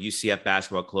followed UCF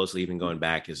basketball closely, even going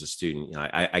back as a student.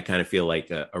 I kind of feel like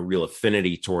a real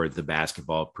affinity toward the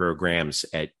basketball programs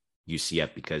at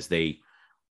UCF because they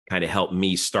kind of helped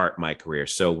me start my career.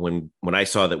 So when I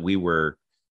saw that we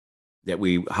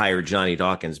hired Johnny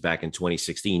Dawkins back in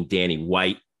 2016, Danny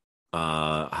White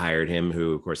hired him,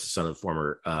 who, of course, the son of the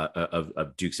former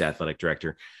of Duke's athletic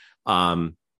director.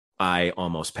 I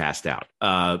almost passed out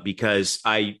because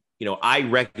I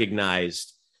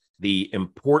recognized the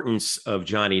importance of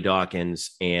Johnny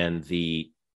Dawkins and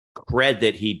the cred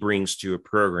that he brings to a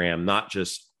program, not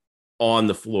just on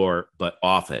the floor, but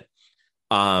off it.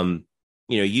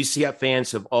 UCF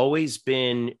fans have always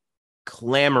been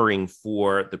clamoring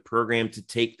for the program to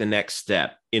take the next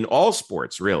step in all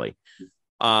sports, really.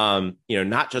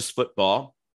 Not just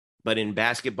football, but in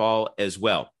basketball as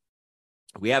well.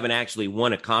 We haven't actually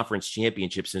won a conference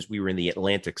championship since we were in the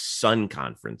Atlantic Sun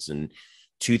Conference in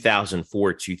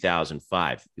 2004,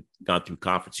 2005. We've gone through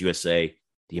Conference USA,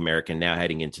 the American, now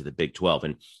heading into the Big 12.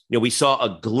 And, we saw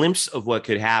a glimpse of what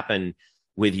could happen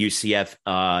with UCF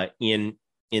in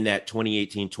that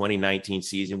 2018-2019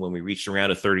 season when we reached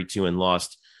around a 32 and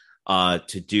lost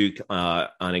to Duke on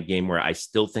a game where I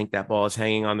still think that ball is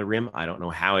hanging on the rim. I don't know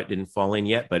how it didn't fall in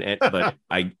yet, but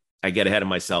I get ahead of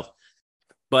myself.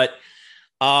 But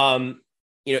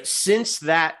since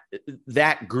that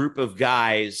group of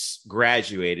guys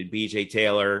graduated, BJ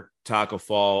Taylor, Taco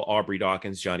Fall, Aubrey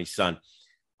Dawkins, Johnny Sun,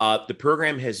 the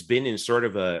program has been in sort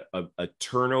of a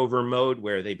turnover mode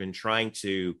where they've been trying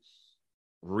to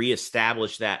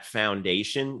reestablish that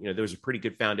foundation. There was a pretty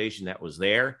good foundation that was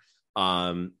there.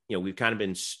 We've kind of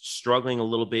been struggling a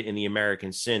little bit in the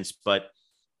American since, but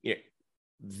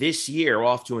this year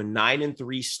off to a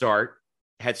 9-3 start,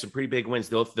 had some pretty big wins.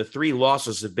 The 3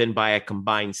 losses have been by a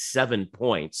combined 7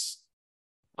 points.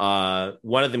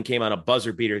 One of them came on a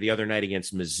buzzer beater the other night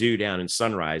against Mizzou down in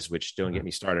Sunrise, which don't get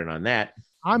me started on that.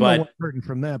 I'm the one hurting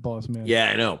from that, boss man.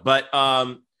 Yeah, I know. But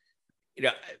Kyle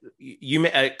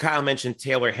mentioned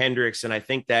Taylor Hendricks, and I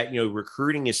think that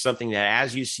recruiting is something that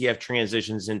as UCF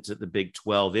transitions into the Big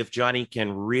 12, if Johnny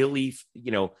can really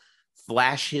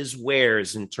flash his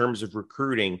wares in terms of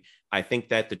recruiting, I think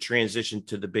that the transition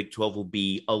to the Big 12 will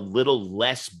be a little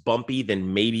less bumpy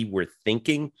than maybe we're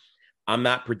thinking. I'm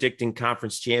not predicting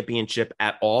conference championship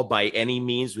at all by any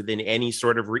means within any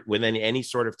sort of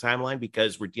timeline,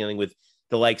 because we're dealing with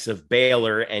the likes of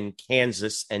Baylor and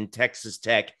Kansas and Texas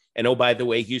Tech. And oh, by the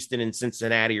way, Houston and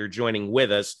Cincinnati are joining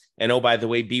with us. And oh, by the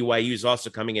way, BYU is also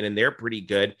coming in, and they're pretty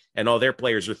good. And all their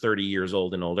players are 30 years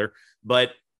old and older.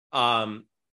 But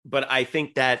I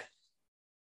think that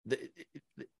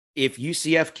if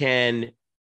UCF can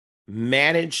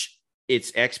manage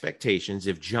its expectations,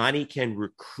 if Johnny can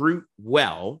recruit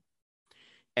well,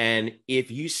 and if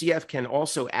UCF can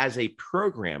also, as a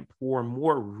program, pour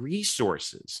more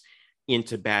resources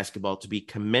into basketball to be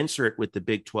commensurate with the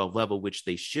Big 12 level, which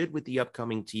they should with the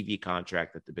upcoming TV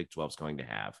contract that the Big 12 is going to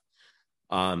have,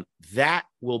 that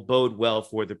will bode well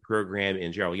for the program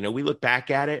in general. We look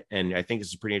back at it, and I think this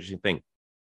is a pretty interesting thing.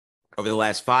 Over the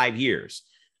last 5 years,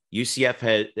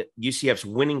 UCF's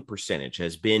winning percentage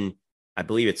has been, I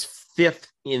believe it's 5th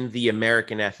in the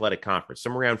American Athletic Conference,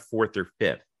 somewhere around 4th or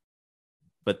 5th.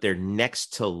 But they're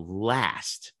next to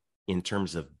last in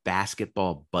terms of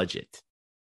basketball budget,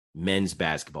 men's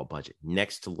basketball budget,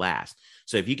 next to last.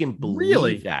 So if you can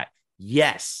believe that,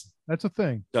 yes, that's a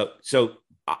thing. So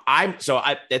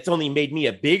that's only made me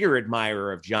a bigger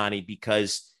admirer of Johnny,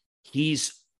 because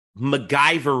he's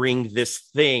MacGyvering this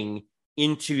thing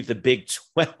into the Big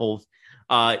 12,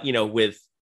 with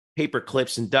paper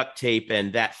clips and duct tape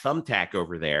and that thumbtack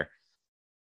over there.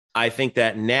 I think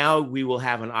that now we will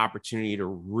have an opportunity to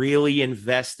really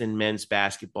invest in men's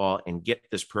basketball and get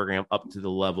this program up to the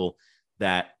level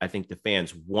that I think the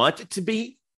fans want it to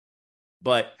be,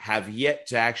 but have yet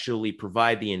to actually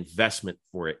provide the investment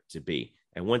for it to be.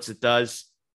 And once it does,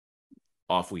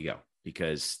 off we go,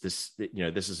 because this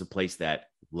is a place that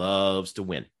loves to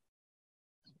win.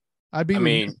 I'd be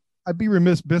remiss,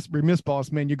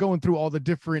 boss man. You're going through all the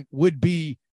different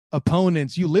would-be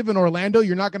opponents. You live in Orlando.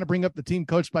 You're not going to bring up the team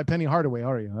coached by Penny Hardaway,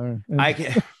 are you? All right. I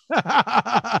can.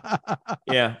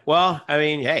 Yeah. Well,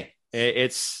 hey,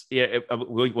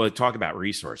 we'll talk about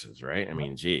resources, right?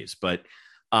 Geez, but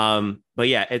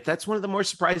yeah, that's one of the more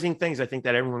surprising things I think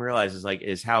that everyone realizes,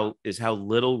 is how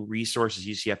little resources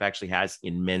UCF actually has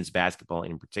in men's basketball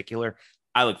in particular.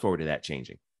 I look forward to that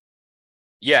changing.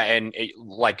 Yeah, and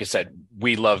like I said,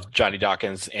 we love Johnny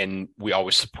Dawkins, and we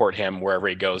always support him wherever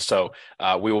he goes. So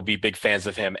we will be big fans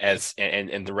of him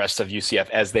and the rest of UCF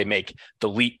as they make the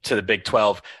leap to the Big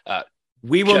 12.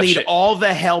 We will need all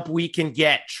the help we can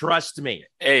get. Trust me.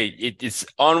 Hey, it's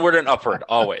onward and upward,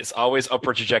 always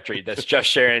upward trajectory. That's Jeff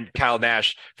Sharon, Kyle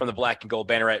Nash from the Black and Gold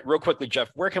Banneret. Real quickly,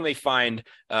 Jeff, where can they find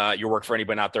your work for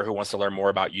anyone out there who wants to learn more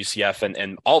about UCF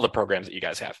and all the programs that you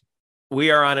guys have? We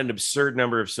are on an absurd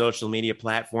number of social media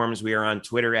platforms. We are on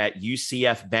Twitter at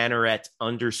UCF Banneret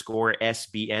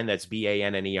 _SBN. That's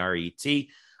BANNERET.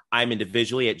 I'm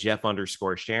individually at Jeff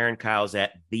 _Sharon. Kyle's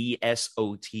at the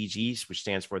SOTG, which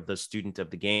stands for the student of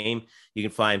the game. You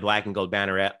can find Black and Gold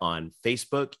Banneret on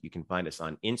Facebook. You can find us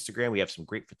on Instagram. We have some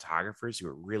great photographers who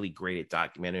are really great at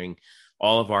documenting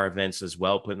all of our events as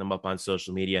well, putting them up on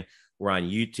social media. We're on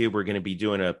YouTube. We're going to be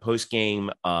doing a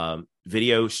post-game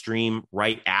video stream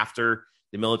right after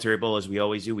the Military Bowl, as we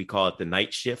always do. We call it the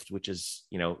night shift, which is,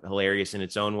 hilarious in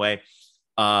its own way.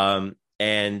 Like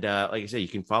I said, you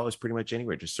can follow us pretty much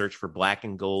anywhere. Just search for Black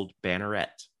and Gold Banneret.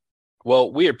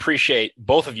 Well, we appreciate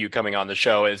both of you coming on the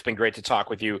show. It's been great to talk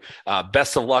with you.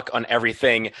 Best of luck on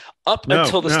everything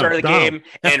until the start of the game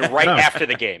and right after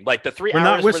the game. Like the 3 hours. We're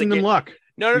not wishing them luck.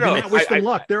 No. Not wish them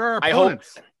luck. There are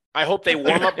opponents. I hope they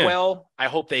warm up well. I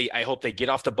hope they get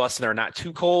off the bus and they're not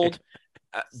too cold.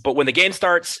 But when the game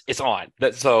starts, it's on.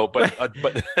 I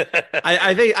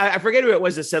think I forget who it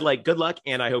was that said, like, good luck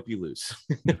and I hope you lose.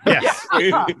 Yes.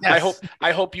 Yes.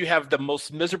 I hope you have the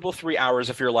most miserable 3 hours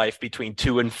of your life between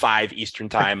 2 and 5 Eastern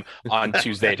time on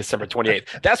Tuesday, December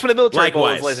 28th. That's when the Military Bowl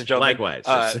is, ladies and gentlemen.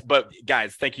 Likewise. But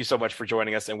guys, thank you so much for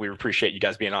joining us, and we appreciate you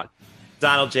guys being on.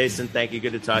 Donald, Jason, thank you.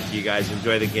 Good to talk to you guys.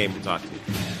 Enjoy the game. To talk to you.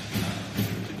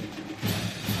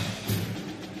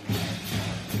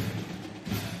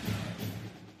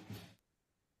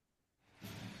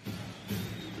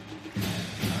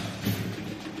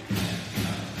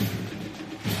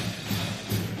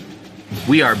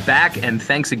 We are back, and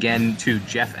thanks again to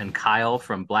Jeff and Kyle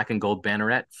from Black and Gold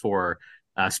Banneret for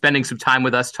spending some time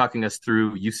with us, talking us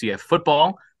through UCF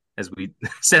football. As we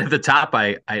said at the top,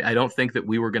 I don't think that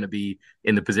we were going to be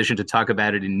in the position to talk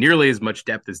about it in nearly as much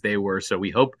depth as they were, so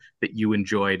we hope that you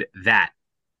enjoyed that.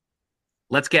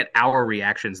 Let's get our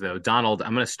reactions, though. Donald,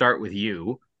 I'm going to start with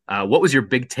you. What was your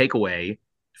big takeaway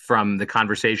from the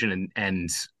conversation? And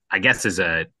I guess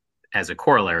as a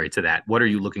corollary to that, what are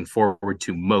you looking forward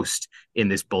to most in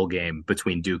this bowl game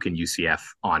between Duke and UCF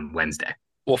on Wednesday?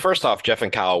 Well, first off, Jeff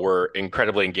and Kyle were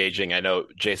incredibly engaging. I know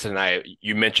Jason and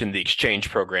you mentioned the exchange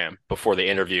program before the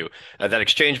interview. That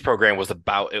exchange program was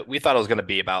we thought it was going to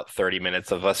be about 30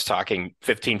 minutes of us talking,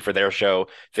 15 for their show,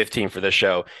 15 for this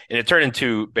show. And it turned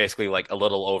into basically like a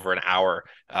little over an hour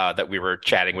that we were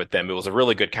chatting with them. It was a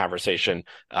really good conversation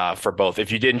for both.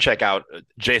 If you didn't check out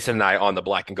Jason and I on the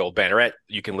Black and Gold Banneret,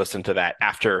 you can listen to that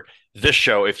after this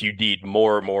show if you need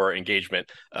more engagement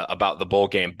about the bowl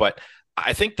game. But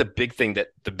I think the big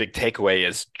takeaway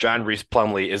is John Rhys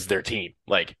Plumlee is their team.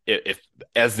 Like if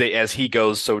as he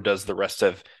goes, so does the rest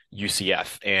of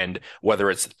UCF. And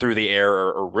whether it's through the air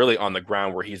or really on the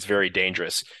ground where he's very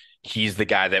dangerous, he's the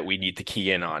guy that we need to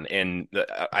key in on. And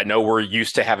I know we're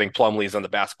used to having Plumlees on the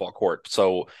basketball court,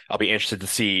 so I'll be interested to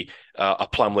see a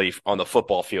Plumlee on the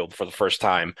football field for the first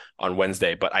time on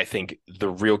Wednesday. But I think the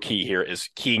real key here is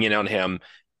keying in on him.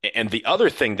 And the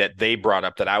other thing that they brought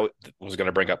up that I was going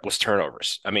to bring up was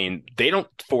turnovers. I mean, they don't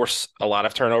force a lot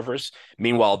of turnovers.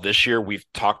 Meanwhile, this year we've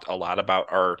talked a lot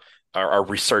about our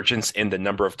resurgence in the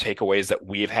number of takeaways that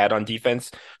we've had on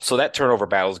defense. So that turnover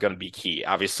battle is going to be key.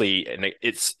 Obviously, and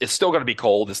it's still going to be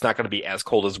cold. It's not going to be as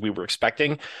cold as we were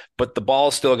expecting, but the ball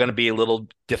is still going to be a little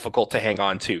difficult to hang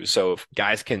on to. So if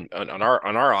guys can on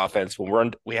our offense,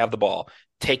 when we have the ball,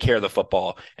 take care of the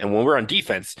football. And when we're on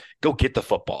defense, go get the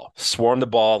football, swarm the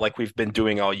ball like we've been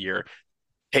doing all year.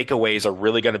 Takeaways are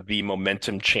really going to be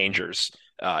momentum changers,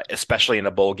 especially in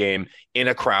a bowl game, in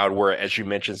a crowd where, as you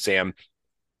mentioned, Sam,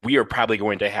 we are probably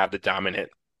going to have the dominant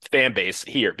fan base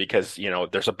here because,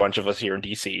 there's a bunch of us here in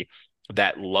DC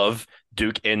that love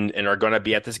Duke and are going to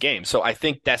be at this game. So I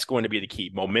think that's going to be the key.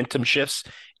 Momentum shifts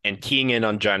and keying in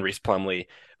on John Rhys Plumlee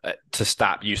to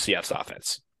stop UCF's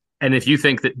offense. And if you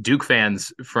think that Duke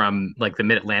fans from like the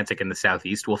Mid-Atlantic and the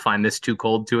Southeast will find this too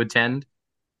cold to attend,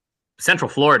 Central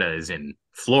Florida is in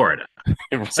Florida,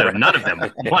 so none of them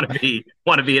want to be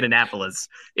in Annapolis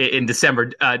in December.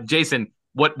 Jason,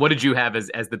 what did you have as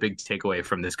the big takeaway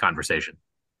from this conversation?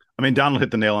 I mean, Donald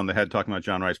hit the nail on the head talking about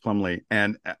John Rhys Plumlee,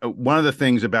 and one of the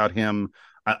things about him,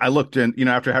 I looked in,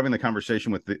 after having the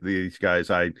conversation with these guys,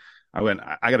 I went,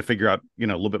 I got to figure out, a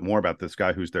little bit more about this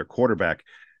guy who's their quarterback.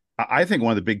 I think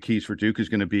one of the big keys for Duke is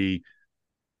going to be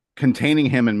containing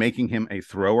him and making him a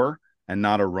thrower and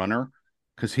not a runner,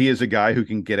 because he is a guy who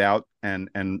can get out and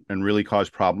really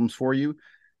cause problems for you.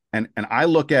 And I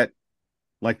look at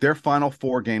like their final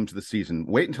 4 games of the season.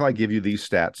 Wait until I give you these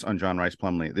stats on John Rhys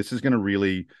Plumlee. This is going to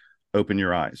really open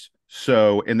your eyes.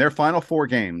 So in their final 4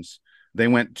 games, they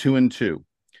went 2-2.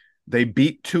 They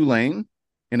beat Tulane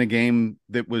in a game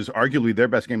that was arguably their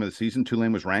best game of the season.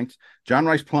 Tulane was ranked. John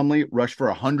Rhys Plumlee rushed for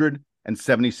 100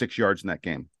 176 yards in that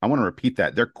game. I want to repeat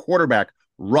that. Their quarterback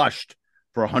rushed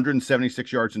for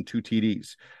 176 yards and 2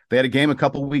 TDs. They had a game a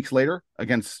couple of weeks later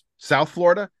against South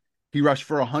Florida. He rushed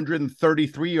for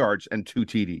 133 yards and 2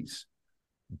 TDs.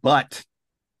 But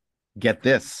get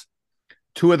this.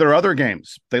 2 of their other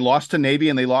games, they lost to Navy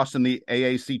and they lost in the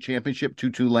AAC championship to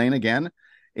Tulane again.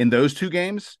 In those 2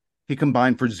 games, he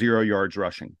combined for 0 yards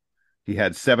rushing. He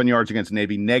had 7 yards against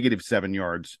Navy, negative 7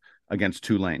 yards against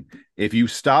Tulane. If you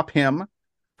stop him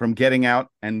from getting out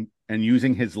and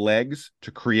using his legs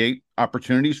to create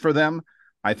opportunities for them,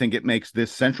 I think it makes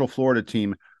this Central Florida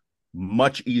team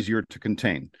much easier to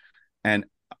contain. And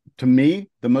to me,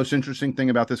 the most interesting thing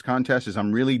about this contest is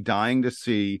I'm really dying to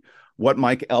see what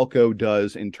Mike Elko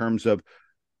does in terms of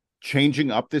changing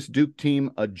up this Duke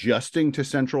team, adjusting to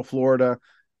Central Florida,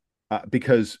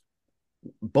 because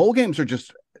bowl games are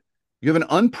just, you have an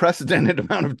unprecedented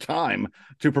amount of time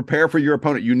to prepare for your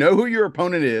opponent. You know who your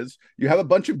opponent is. You have a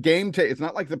bunch of game tape. It's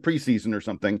not like the preseason or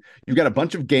something. You've got a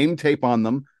bunch of game tape on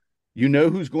them. You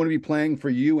know who's going to be playing for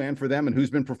you and for them and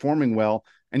who's been performing well.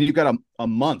 And you've got a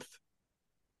month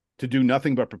to do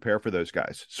nothing but prepare for those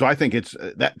guys. So I think it's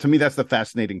that, to me, that's the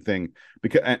fascinating thing.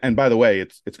 Because, and by the way,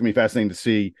 it's going to be fascinating to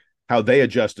see how they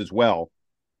adjust as well,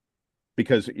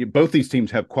 because both these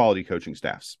teams have quality coaching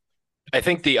staffs. I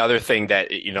think the other thing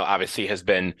that, obviously has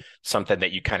been something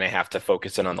that you kind of have to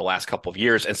focus in on the last couple of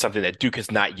years, and something that Duke has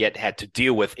not yet had to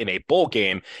deal with in a bowl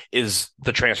game, is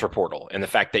the transfer portal, and the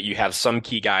fact that you have some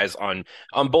key guys on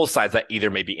both sides that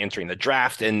either may be entering the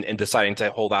draft and deciding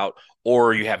to hold out,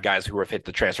 or you have guys who have hit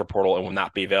the transfer portal and will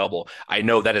not be available. I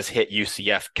know that has hit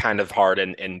UCF kind of hard,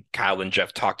 and Kyle and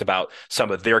Jeff talked about some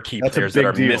of their key players that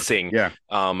are missing,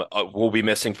 will be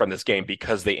missing from this game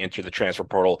because they enter the transfer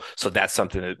portal. So that's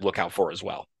something to look out for as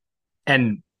well.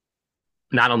 And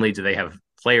not only do they have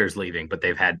players leaving, but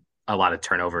they've had a lot of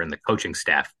turnover in the coaching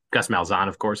staff. Gus Malzahn,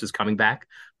 of course, is coming back,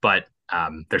 but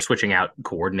they're switching out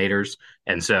coordinators.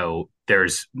 And so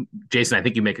Jason, I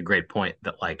think you make a great point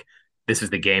that this is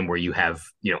the game where you have,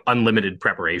 unlimited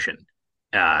preparation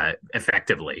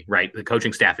effectively, right? The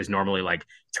coaching staff is normally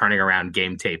turning around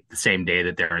game tape the same day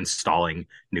that they're installing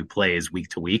new plays week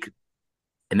to week.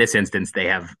 In this instance, they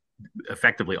have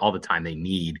effectively all the time they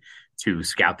need to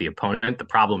scout the opponent. The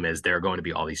problem is there are going to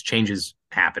be all these changes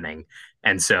happening.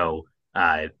 And so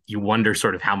you wonder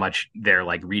sort of how much they're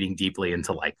reading deeply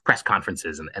into press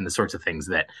conferences and the sorts of things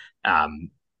that,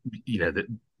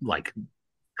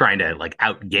 trying to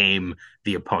outgame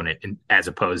the opponent, as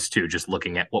opposed to just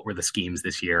looking at what were the schemes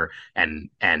this year and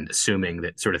assuming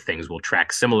that sort of things will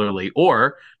track similarly.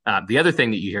 Or the other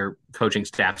thing that you hear coaching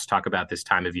staffs talk about this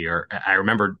time of year, I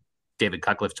remember David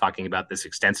Cutcliffe talking about this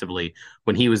extensively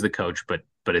when he was the coach, but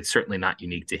it's certainly not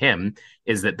unique to him,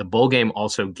 is that the bowl game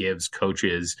also gives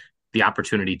coaches the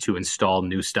opportunity to install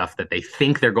new stuff that they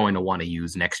think they're going to want to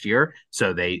use next year.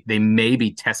 So they may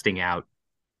be testing out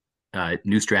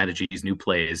new strategies, new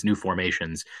plays, new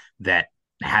formations that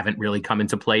haven't really come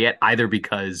into play yet, either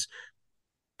because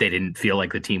they didn't feel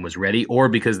like the team was ready or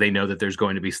because they know that there's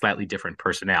going to be slightly different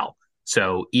personnel.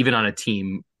 So even on a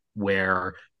team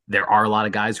where there are a lot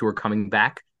of guys who are coming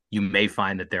back, you may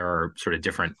find that there are sort of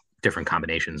different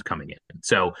combinations coming in.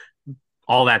 So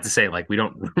all that to say, we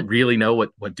don't really know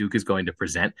what Duke is going to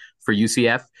present for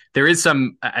UCF. There is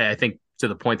some, I think, to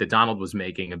the point that Donald was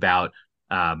making about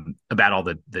all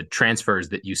the transfers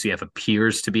that UCF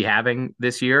appears to be having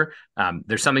this year.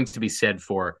 There's something to be said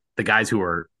for the guys who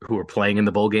are playing in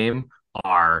the bowl game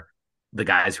are the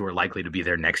guys who are likely to be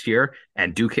there next year.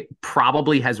 And Duke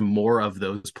probably has more of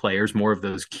those players, more of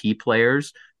those key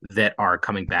players that are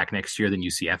coming back next year than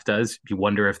UCF does. You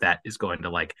wonder if that is going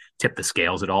to tip the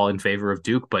scales at all in favor of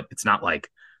Duke, but it's not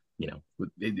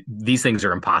these things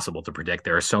are impossible to predict.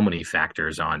 There are so many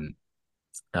factors on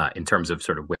in terms of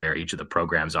sort of where each of the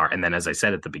programs are. And then, as I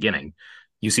said at the beginning,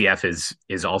 UCF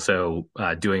is also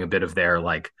doing a bit of their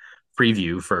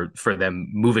preview for them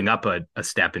moving up a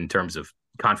step in terms of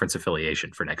conference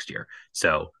affiliation for next year.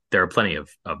 So there are plenty of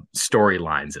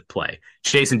storylines at play.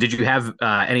 Jason, did you have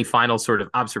any final sort of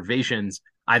observations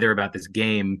either about this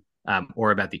game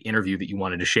or about the interview that you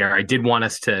wanted to share? I did want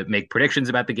us to make predictions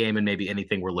about the game and maybe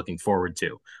anything we're looking forward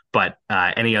to, but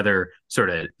any other sort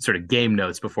of game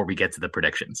notes before we get to the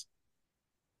predictions?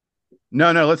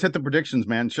 No, let's hit the predictions,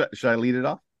 man. Should I lead it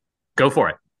off? Go for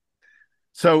it.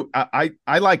 So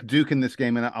I like Duke in this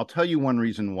game, and I'll tell you one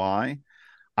reason why.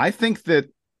 I think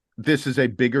that this is a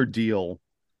bigger deal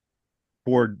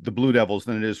for the Blue Devils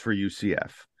than it is for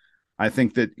UCF. I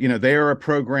think that, they are a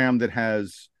program that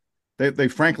has, they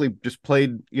frankly just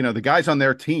played, the guys on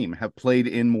their team have played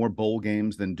in more bowl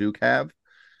games than Duke have.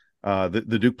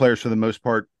 The Duke players, for the most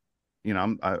part,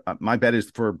 my bet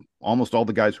is for almost all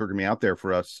the guys who are going to be out there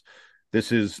for us,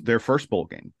 this is their first bowl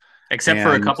game, except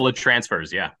for a couple of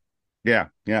transfers. Yeah.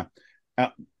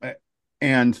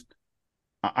 And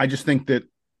I just think that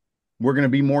we're going to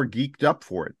be more geeked up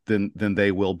for it than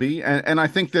they will be. And I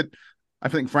think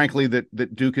frankly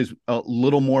that Duke is a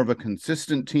little more of a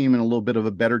consistent team and a little bit of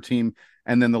a better team.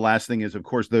 And then the last thing is, of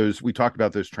course, we talked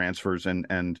about those transfers,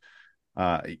 and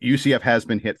UCF has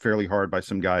been hit fairly hard by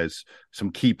some guys,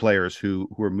 some key players who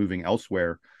are moving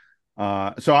elsewhere.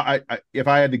 So I if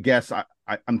I had to guess,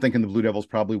 I'm thinking the Blue Devils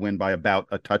probably win by about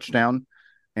a touchdown.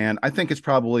 And I think it's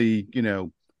probably,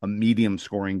 a medium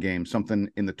scoring game, something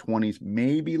in the 20s,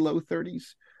 maybe low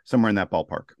 30s, somewhere in that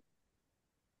ballpark.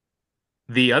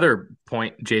 The other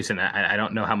point, Jason, I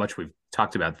don't know how much we've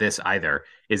talked about this either,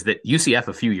 is that UCF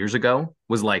a few years ago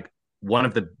was like one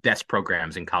of the best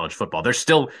programs in college football. They're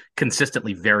still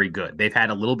consistently very good. They've had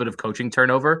a little bit of coaching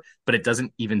turnover, but it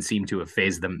doesn't even seem to have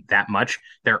phased them that much.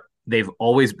 They're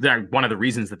one of the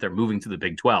reasons that they're moving to the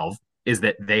Big 12 is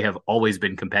that they have always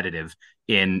been competitive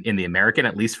in the American,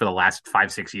 at least for the last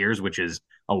 5-6 years, which is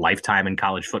a lifetime in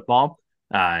college football.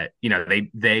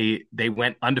 They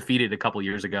went undefeated a couple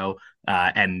years ago,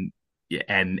 and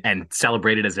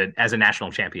celebrated as a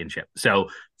national championship. So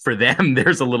for them,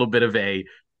 there's a little bit of a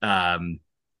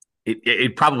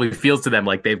it probably feels to them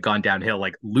like they've gone downhill,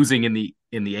 like losing in the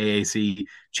AAC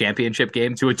championship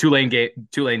game to a Tulane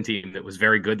team that was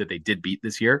very good that they did beat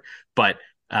this year, but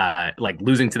like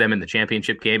losing to them in the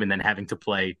championship game and then having to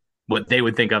play what they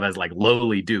would think of as like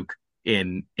lowly Duke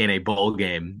in a bowl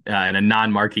game, in a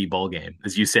non-marquee bowl game.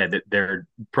 As you said, that their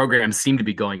programs seem to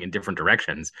be going in different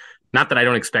directions. Not that I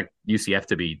don't expect UCF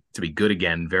to be good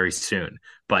again very soon,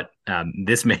 but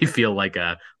this may feel like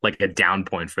a down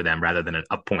point for them rather than an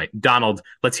up point. Donald,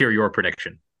 let's hear your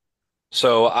prediction.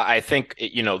 So I think,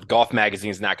 Golf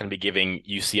Magazine is not going to be giving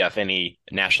UCF any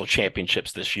national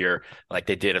championships this year like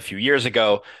they did a few years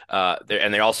ago.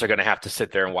 And they're also going to have to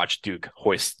sit there and watch Duke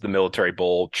hoist the Military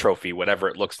Bowl trophy, whatever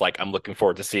it looks like. I'm looking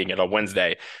forward to seeing it on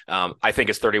Wednesday. I think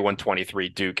it's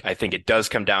 31-23 Duke. I think it does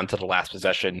come down to the last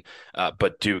possession,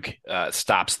 but Duke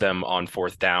stops them on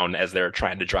fourth down as they're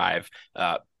trying to drive.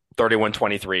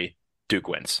 31-23, Duke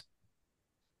wins.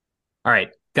 All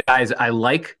right, guys, I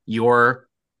like your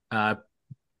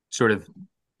sort of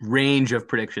range of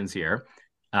predictions here.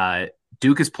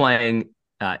 Duke is playing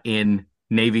in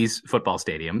Navy's football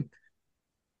stadium.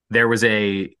 There was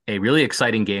a really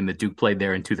exciting game that Duke played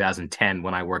there in 2010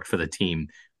 when I worked for the team.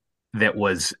 It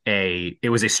was a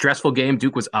stressful game.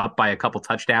 Duke was up by a couple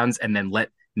touchdowns and then let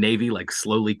Navy like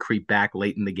slowly creep back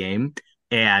late in the game.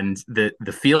 And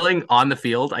the feeling on the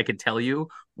field, I could tell you,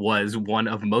 was one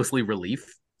of mostly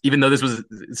relief. Even though this was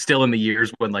still in the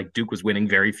years when like Duke was winning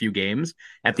very few games,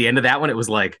 at the end of that one, it was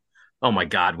like, oh my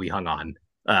God, we hung on.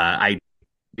 I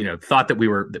thought that we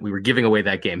were giving away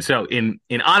that game. So in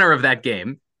honor of that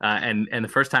game, and the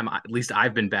first time at least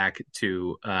I've been back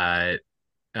to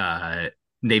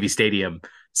Navy Stadium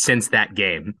since that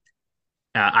game,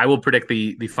 I will predict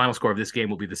the final score of this game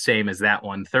will be the same as that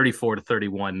one.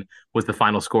 34-31 was the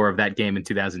final score of that game in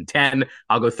 2010.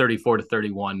 I'll go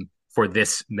 34-31 for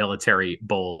this Military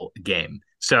Bowl game.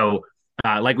 So,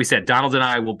 like we said, Donald and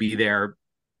I will be there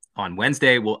on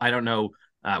Wednesday. I don't know.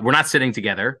 We're not sitting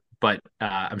together, but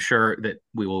I'm sure that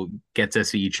we will get to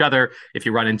see each other. If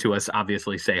you run into us,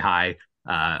 obviously say hi.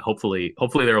 Hopefully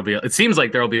there will be. It seems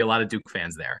like there will be a lot of Duke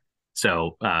fans there.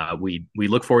 So we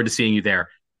look forward to seeing you there.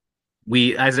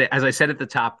 We, as I said at the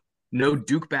top, no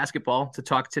Duke basketball to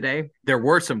talk today. There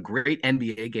were some great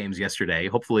NBA games yesterday.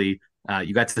 Hopefully,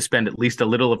 you got to spend at least a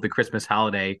little of the Christmas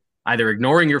holiday either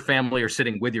ignoring your family or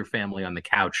sitting with your family on the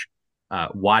couch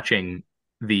watching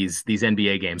these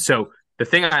NBA games. So the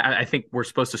thing I think we're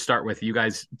supposed to start with, you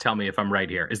guys tell me if I'm right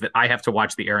here, is that I have to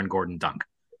watch the Aaron Gordon dunk.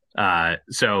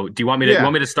 So do you want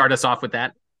me to start us off with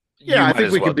that? Yeah, I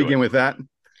think we could begin with that.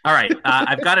 All right.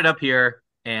 I've got it up here.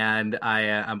 And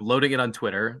I'm loading it on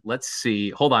Twitter. Let's see.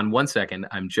 Hold on one second.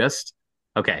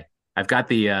 Okay. I've got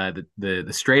the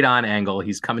straight on angle.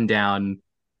 He's coming down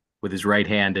with his right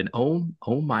hand, and oh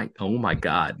my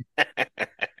God,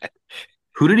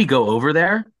 who did he go over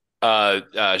there?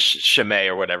 Shamet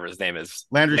or whatever his name is.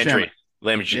 Landry Shamet.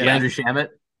 Landry Shamet.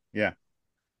 Yeah.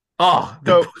 Oh,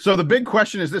 so the big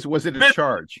question is this: was it a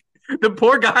charge? The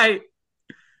poor guy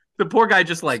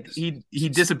just like he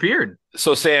disappeared.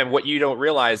 So Sam, what you don't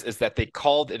realize is that they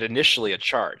called it initially a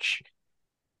charge,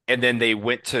 and then they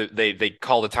they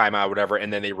called a timeout, whatever,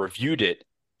 and then they reviewed it.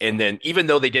 And then even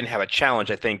though they didn't have a challenge,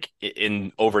 I think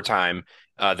in overtime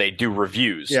they do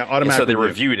reviews. Yeah, automatically. So they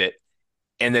reviewed it,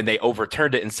 and then they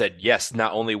overturned it and said, yes,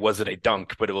 not only was it a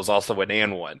dunk, but it was also an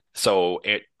and one. So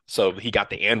So he got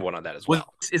the and one on that as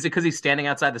well. Is it because he's standing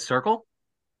outside the circle?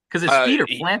 Because his feet are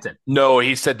planted. No,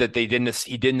 he said that he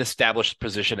didn't establish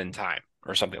position in time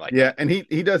or something like that. Yeah, and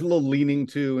he does a little leaning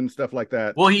too and stuff like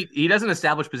that. Well, he doesn't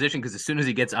establish position because as soon as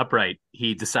he gets upright,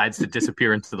 he decides to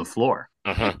disappear into the floor.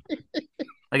 Uh-huh.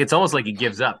 Like it's almost like he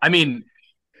gives up. I mean,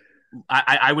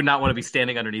 I would not want to be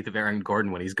standing underneath of Aaron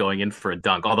Gordon when he's going in for a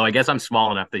dunk. Although I guess I'm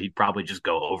small enough that he'd probably just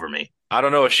go over me. I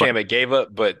don't know if Shamet gave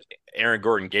up, but Aaron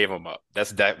Gordon gave him up.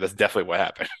 That's definitely what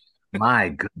happened. My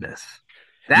goodness,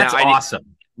 that's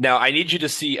awesome. Now I need you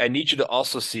to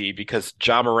also see, because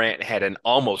Ja Morant had an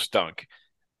almost dunk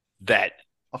that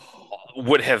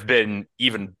would have been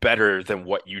even better than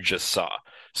what you just saw.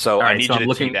 So I need you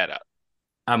to tee that up.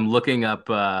 I'm looking up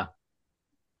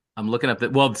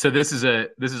so this is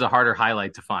a harder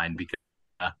highlight to find because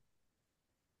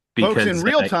folks, in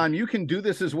real time you can do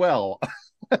this as well.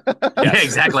 Yeah,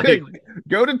 exactly.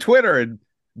 Go to Twitter and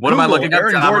what am I looking up?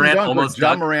 Ja Morant almost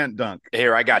Ja Morant dunk.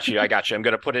 Here, I got you. I'm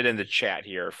going to put it in the chat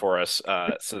here for us.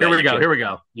 So here we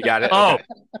go. You got it. Oh, okay.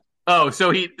 Oh,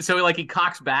 so he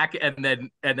cocks back and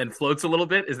then floats a little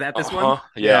bit. Is that this one?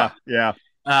 Yeah.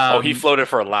 He floated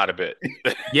for a lot of it.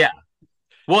 Yeah.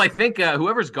 Well, I think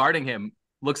whoever's guarding him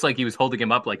looks like he was holding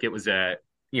him up like it was a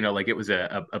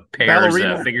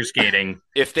pair's figure skating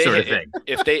sort of thing.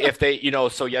 If they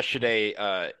so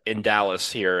yesterday in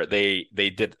Dallas here they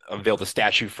did unveil the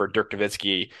statue for Dirk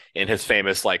Nowitzki in his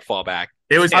famous fallback.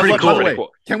 It was pretty cool. By the way,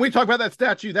 can we talk about that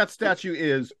statue? That statue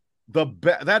is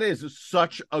that is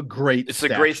such a great a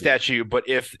great statue, but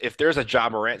if there's a Ja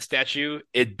Morant statue,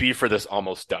 it'd be for this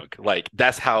almost dunk.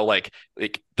 That's how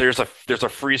there's a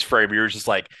freeze frame where you're just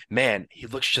like, man, he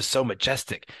looks just so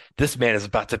majestic. This man is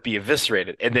about to be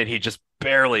eviscerated, and then he just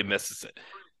barely misses it.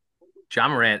 Ja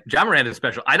Morant is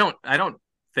special. I don't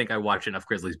think I watch enough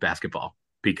Grizzlies basketball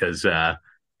because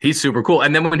he's super cool.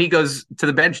 And then when he goes to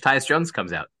the bench, Tyus Jones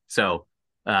comes out. So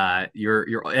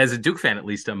you're as a Duke fan, at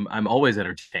least I'm always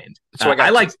entertained. So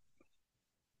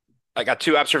I got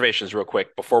two observations real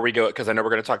quick before we go, because I know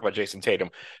we're going to talk about Jason Tatum.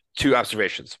 Two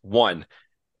observations. One,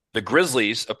 the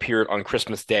Grizzlies appeared on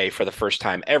Christmas Day for the first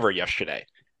time ever yesterday.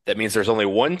 That means there's only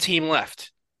one team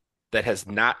left that has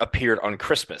not appeared on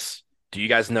Christmas. Do you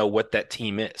guys know what that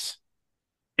team is?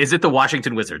 Is it the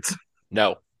Washington Wizards?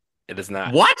 No, it is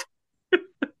not. What?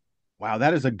 Wow,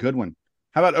 that is a good one.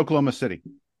 How about Oklahoma City?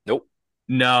 Nope.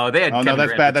 No, they had. Oh, no,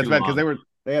 that's bad. That's bad because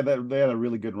they had a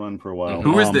really good run for a while.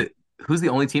 Who's the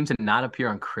only team to not appear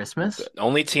on Christmas? The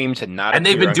only team to not. And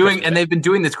they've been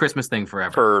doing this Christmas thing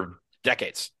forever, for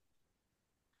decades.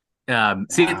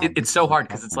 It's so hard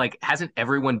because it's like, hasn't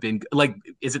everyone been like?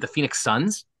 Is it the Phoenix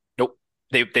Suns? Nope.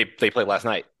 They played last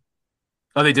night.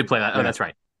 Oh, they did play that. Oh, that's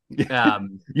right. You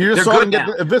just saw them get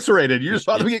eviscerated. You just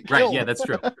saw them get killed. Right. Yeah, that's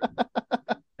true.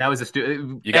 That was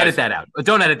edit that out.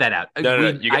 Don't edit that out.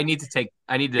 No, I need to.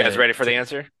 You guys ready for the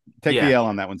answer? Take the L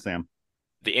on that one, Sam.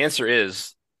 The answer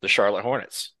is the Charlotte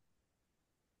Hornets.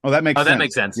 Oh, that makes sense. That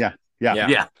makes sense.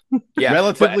 Yeah.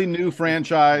 Relatively new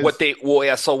franchise. What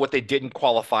they didn't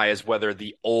qualify is whether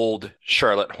the old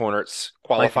Charlotte Hornets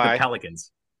qualify. Like the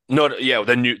Pelicans. No, yeah,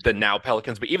 the now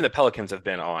Pelicans, but even the Pelicans have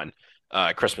been on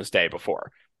Christmas Day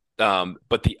before.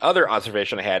 But the other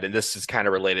observation I had, and this is kind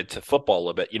of related to football a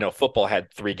little bit, football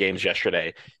had 3 games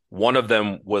yesterday. One of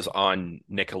them was on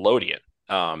Nickelodeon,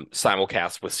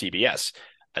 simulcast with CBS.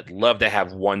 I'd love to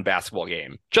have one basketball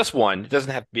game, just one. It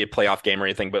doesn't have to be a playoff game or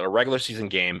anything, but a regular season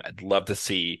game. I'd love to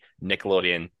see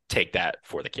Nickelodeon take that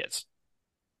for the kids.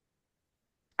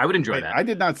 I would enjoy that. I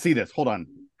did not see this. Hold on.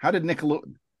 How did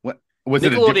Nickelodeon? Was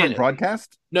it a different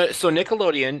broadcast? No, so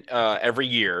Nickelodeon, every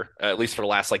year, at least for the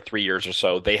last 3 years or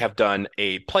so, they have done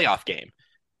a playoff game.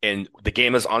 And the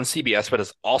game is on CBS, but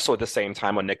it's also at the same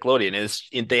time on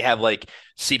Nickelodeon. They have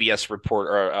CBS report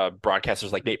or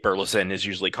broadcasters like Nate Burleson is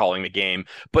usually calling the game,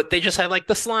 but they just have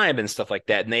the slime and stuff like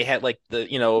that. And they had the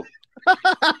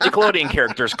Nickelodeon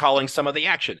characters calling some of the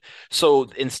action. So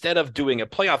instead of doing a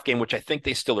playoff game, which I think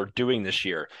they still are doing this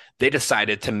year, they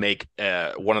decided to make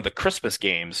one of the Christmas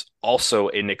games also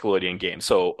a Nickelodeon game.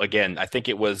 So again,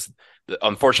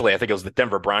 unfortunately, I think it was the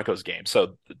Denver Broncos game.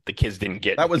 So the kids didn't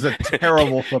get that was a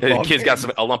terrible football. The kids got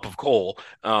a lump of coal.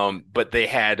 But they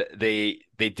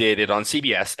did it on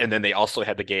CBS, and then they also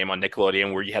had the game on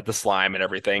Nickelodeon where you had the slime and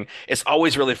everything. It's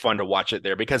always really fun to watch it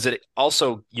there because it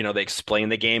also, they explain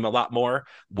the game a lot more,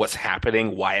 what's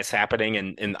happening, why it's happening,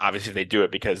 and obviously they do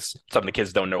it because some of the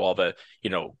kids don't know all the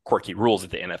quirky rules that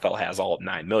the NFL has, all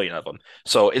 9 million of them.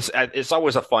 So it's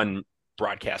always a fun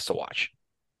broadcast to watch.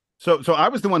 So I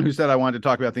was the one who said I wanted to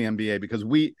talk about the NBA because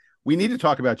we need to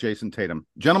talk about Jason Tatum.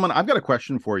 Gentlemen, I've got a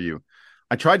question for you.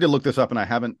 I tried to look this up and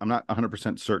I'm not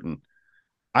 100% certain.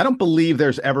 I don't believe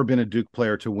there's ever been a Duke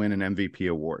player to win an MVP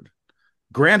award.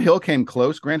 Grant Hill came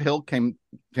close. Grant Hill came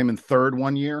in third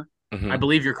one year. I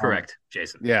believe you're correct,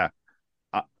 Jason. Yeah.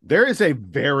 There is a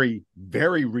very,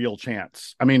 very real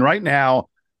chance. I mean, right now,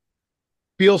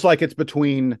 feels like it's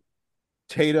between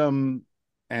Tatum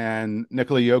and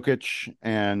Nikola Jokic,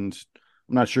 and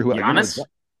I'm not sure who. Giannis?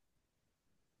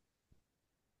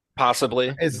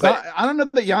 Possibly. I don't know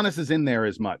that Giannis is in there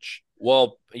as much.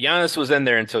 Well, Giannis was in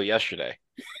there until yesterday.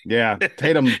 Yeah,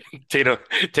 Tatum ended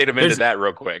that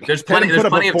real quick. There's plenty of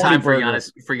time for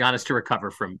Giannis to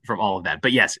recover from all of that.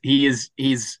 But yes, he's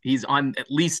on, at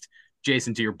least,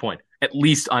 Jason, to your point, at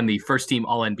least on the first team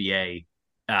All NBA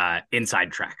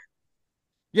inside track.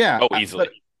 Yeah, easily.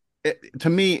 To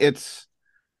me, it's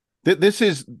this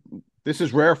is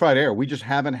rarefied air. We just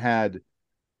haven't had.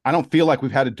 I don't feel like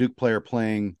we've had a Duke player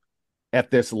playing at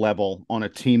this level on a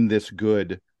team this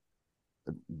good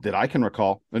that I can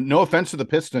recall. No offense to the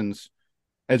Pistons,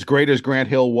 as great as Grant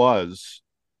Hill was,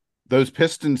 those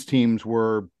Pistons teams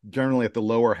were generally at the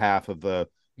lower half of the.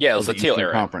 Yeah, it was the Teal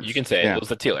era. Conference. You can say it was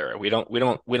the Teal era. We don't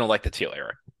like the Teal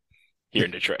era here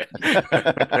in Detroit.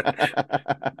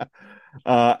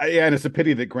 And it's a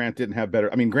pity that Grant didn't have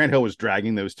better. I mean, Grant Hill was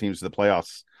dragging those teams to the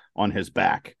playoffs on his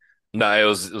back. No, it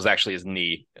was actually his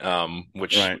knee,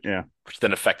 which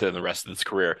then affected the rest of his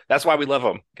career. That's why we love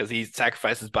him, because he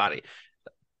sacrificed his body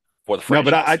for the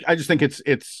franchise. No, but I just think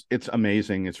it's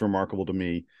amazing. It's remarkable to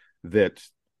me that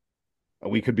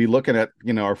we could be looking at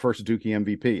our first Dookie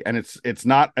MVP, and it's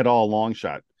not at all a long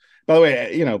shot. By the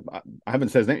way, I haven't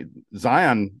said his name.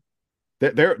 Zion.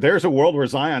 There's a world where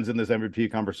Zion's in this MVP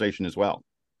conversation as well.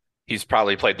 He's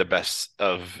probably played the best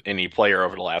of any player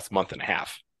over the last month and a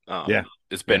half.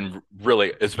 It's been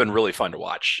really fun to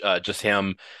watch. Just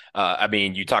him. I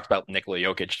mean, you talked about Nikola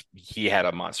Jokic. He had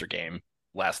a monster game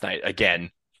last night again.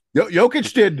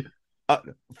 Jokic did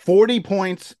 40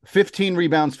 points, 15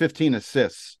 rebounds, 15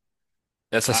 assists.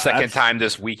 That's the second time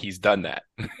this week he's done that.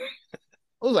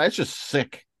 Oh, that's just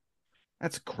sick.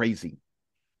 That's crazy.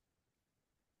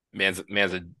 Man's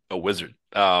a wizard.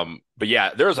 But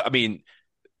yeah,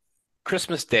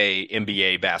 Christmas Day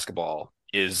NBA basketball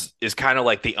is kind of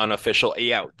like the unofficial.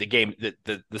 Yeah, the game,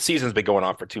 the season's been going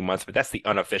on for 2 months, but that's the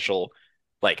unofficial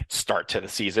start to the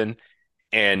season.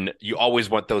 And you always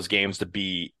want those games to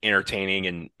be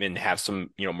entertaining and have some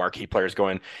marquee players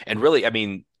going. And really, I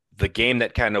mean, the game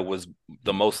that kind of was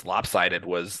the most lopsided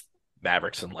was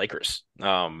Mavericks and Lakers.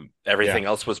 Everything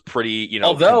else was pretty,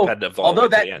 competitive. Although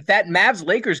that Mavs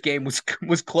Lakers game was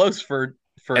close for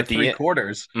at 3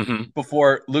 quarters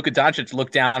before Luka Doncic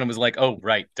looked down and was like, "Oh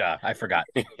right, I forgot.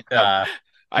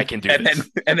 I can do this."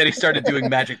 And then he started doing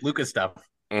Magic Luka stuff.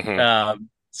 But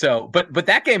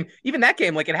that game, even that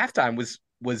game, at halftime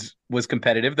was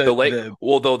competitive. Though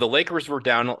the Lakers were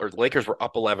down, or the Lakers were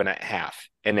up 11 at half,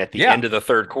 and at the end of the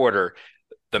third quarter,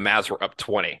 the Mavs were up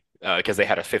 20 because they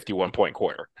had a 51-point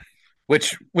quarter,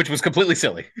 which was completely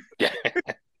silly. Yeah.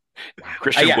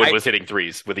 Christian Wood was hitting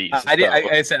threes with ease. I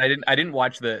didn't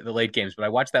watch the late games, but I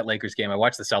watched that Lakers game. I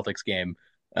watched the Celtics game.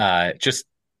 Just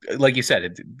like you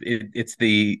said,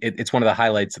 it's one of the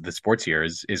highlights of the sports year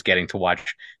is getting to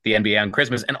watch the NBA on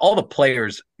Christmas, and all the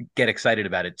players get excited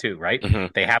about it too, right?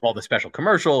 They have all the special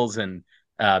commercials, and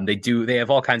they have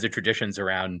all kinds of traditions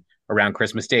around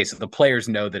Christmas Day. So the players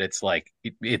know that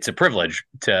it's a privilege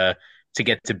to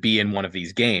get to be in one of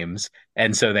these games,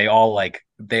 and so they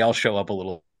all show up a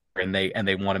little, and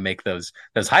they want to make those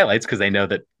highlights because they know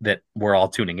that we're all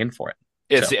tuning in for it.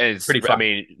 It's pretty fun. I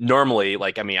mean, normally,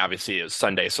 obviously it was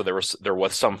Sunday, so there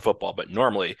was some football, but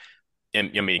normally,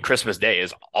 Christmas Day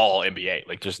is all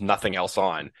NBA. There's nothing else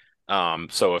on.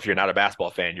 So if you're not a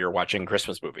basketball fan, you're watching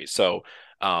Christmas movies. So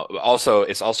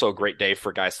it's also a great day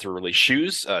for guys to release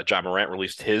shoes. Ja Morant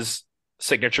released his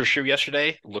signature shoe yesterday.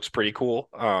 It looks pretty cool.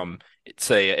 It's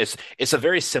a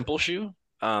very simple shoe.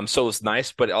 So it's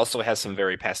nice, but it also has some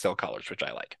very pastel colors, which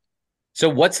I like. So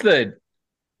what's the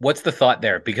thought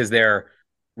there? Because they're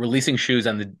releasing shoes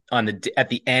at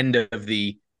the end of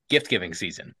the gift giving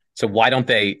season. So why don't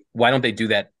they do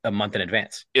that a month in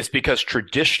advance? It's because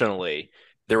traditionally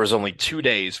there was only 2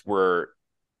 days where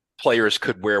players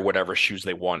could wear whatever shoes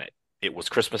they wanted. It was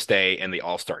Christmas Day and the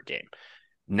All-Star game.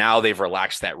 Now they've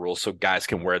relaxed that rule so guys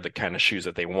can wear the kind of shoes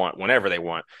that they want whenever they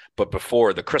want. But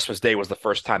before, the Christmas Day was the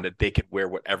first time that they could wear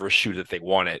whatever shoe that they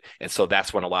wanted. And so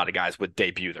that's when a lot of guys would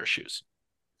debut their shoes.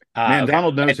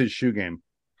 Donald knows his shoe game.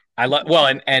 I love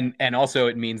and also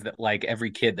it means that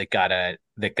every kid that got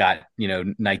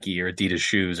Nike or Adidas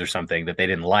shoes or something that they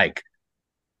didn't like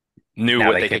knew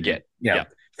what they could get.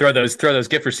 Throw those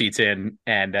gift receipts in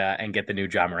and get the new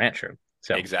Ja Morant shoe.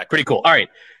 So exactly, pretty cool. All right,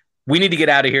 we need to get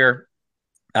out of here.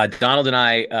 Donald and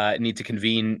I need to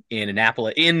convene in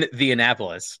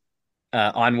Annapolis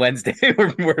on Wednesday.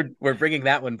 we're bringing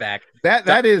that one back.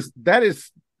 That is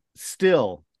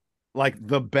still like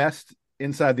the best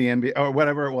inside the NBA or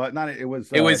whatever it was. It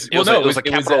was a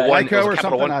Capital One or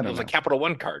something. It was a Capital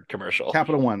One card commercial.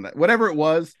 Capital One, whatever it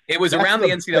was. It was around the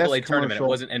NCAA tournament. Commercial. It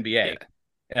wasn't NBA.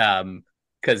 Yeah.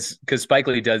 Because Spike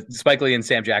Lee and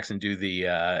Sam Jackson do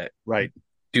the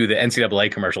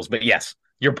NCAA commercials. But yes,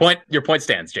 your point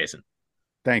stands, Jason.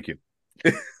 Thank you.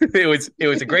 It was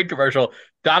a great commercial.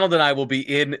 Donald and I will be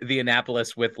in the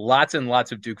Annapolis with lots and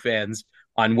lots of Duke fans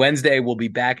on Wednesday. We'll be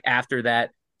back after that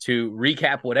to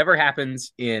recap whatever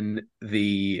happens in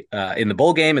the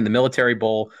bowl game, in the Military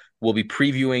Bowl. We'll be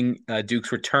previewing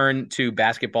Duke's return to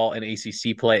basketball and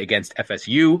ACC play against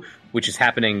FSU, which is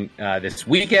happening this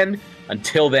weekend.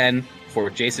 Until then, for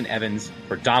Jason Evans,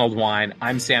 for Donald Wine,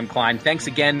 I'm Sam Klein. Thanks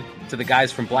again to the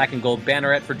guys from Black and Gold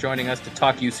Banneret for joining us to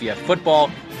talk UCF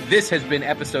football. This has been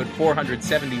episode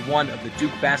 471 of the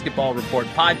Duke Basketball Report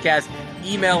podcast.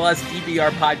 Email us,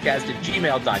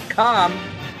 dbrpodcast@gmail.com.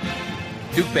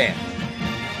 Duke fans,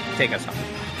 take us home.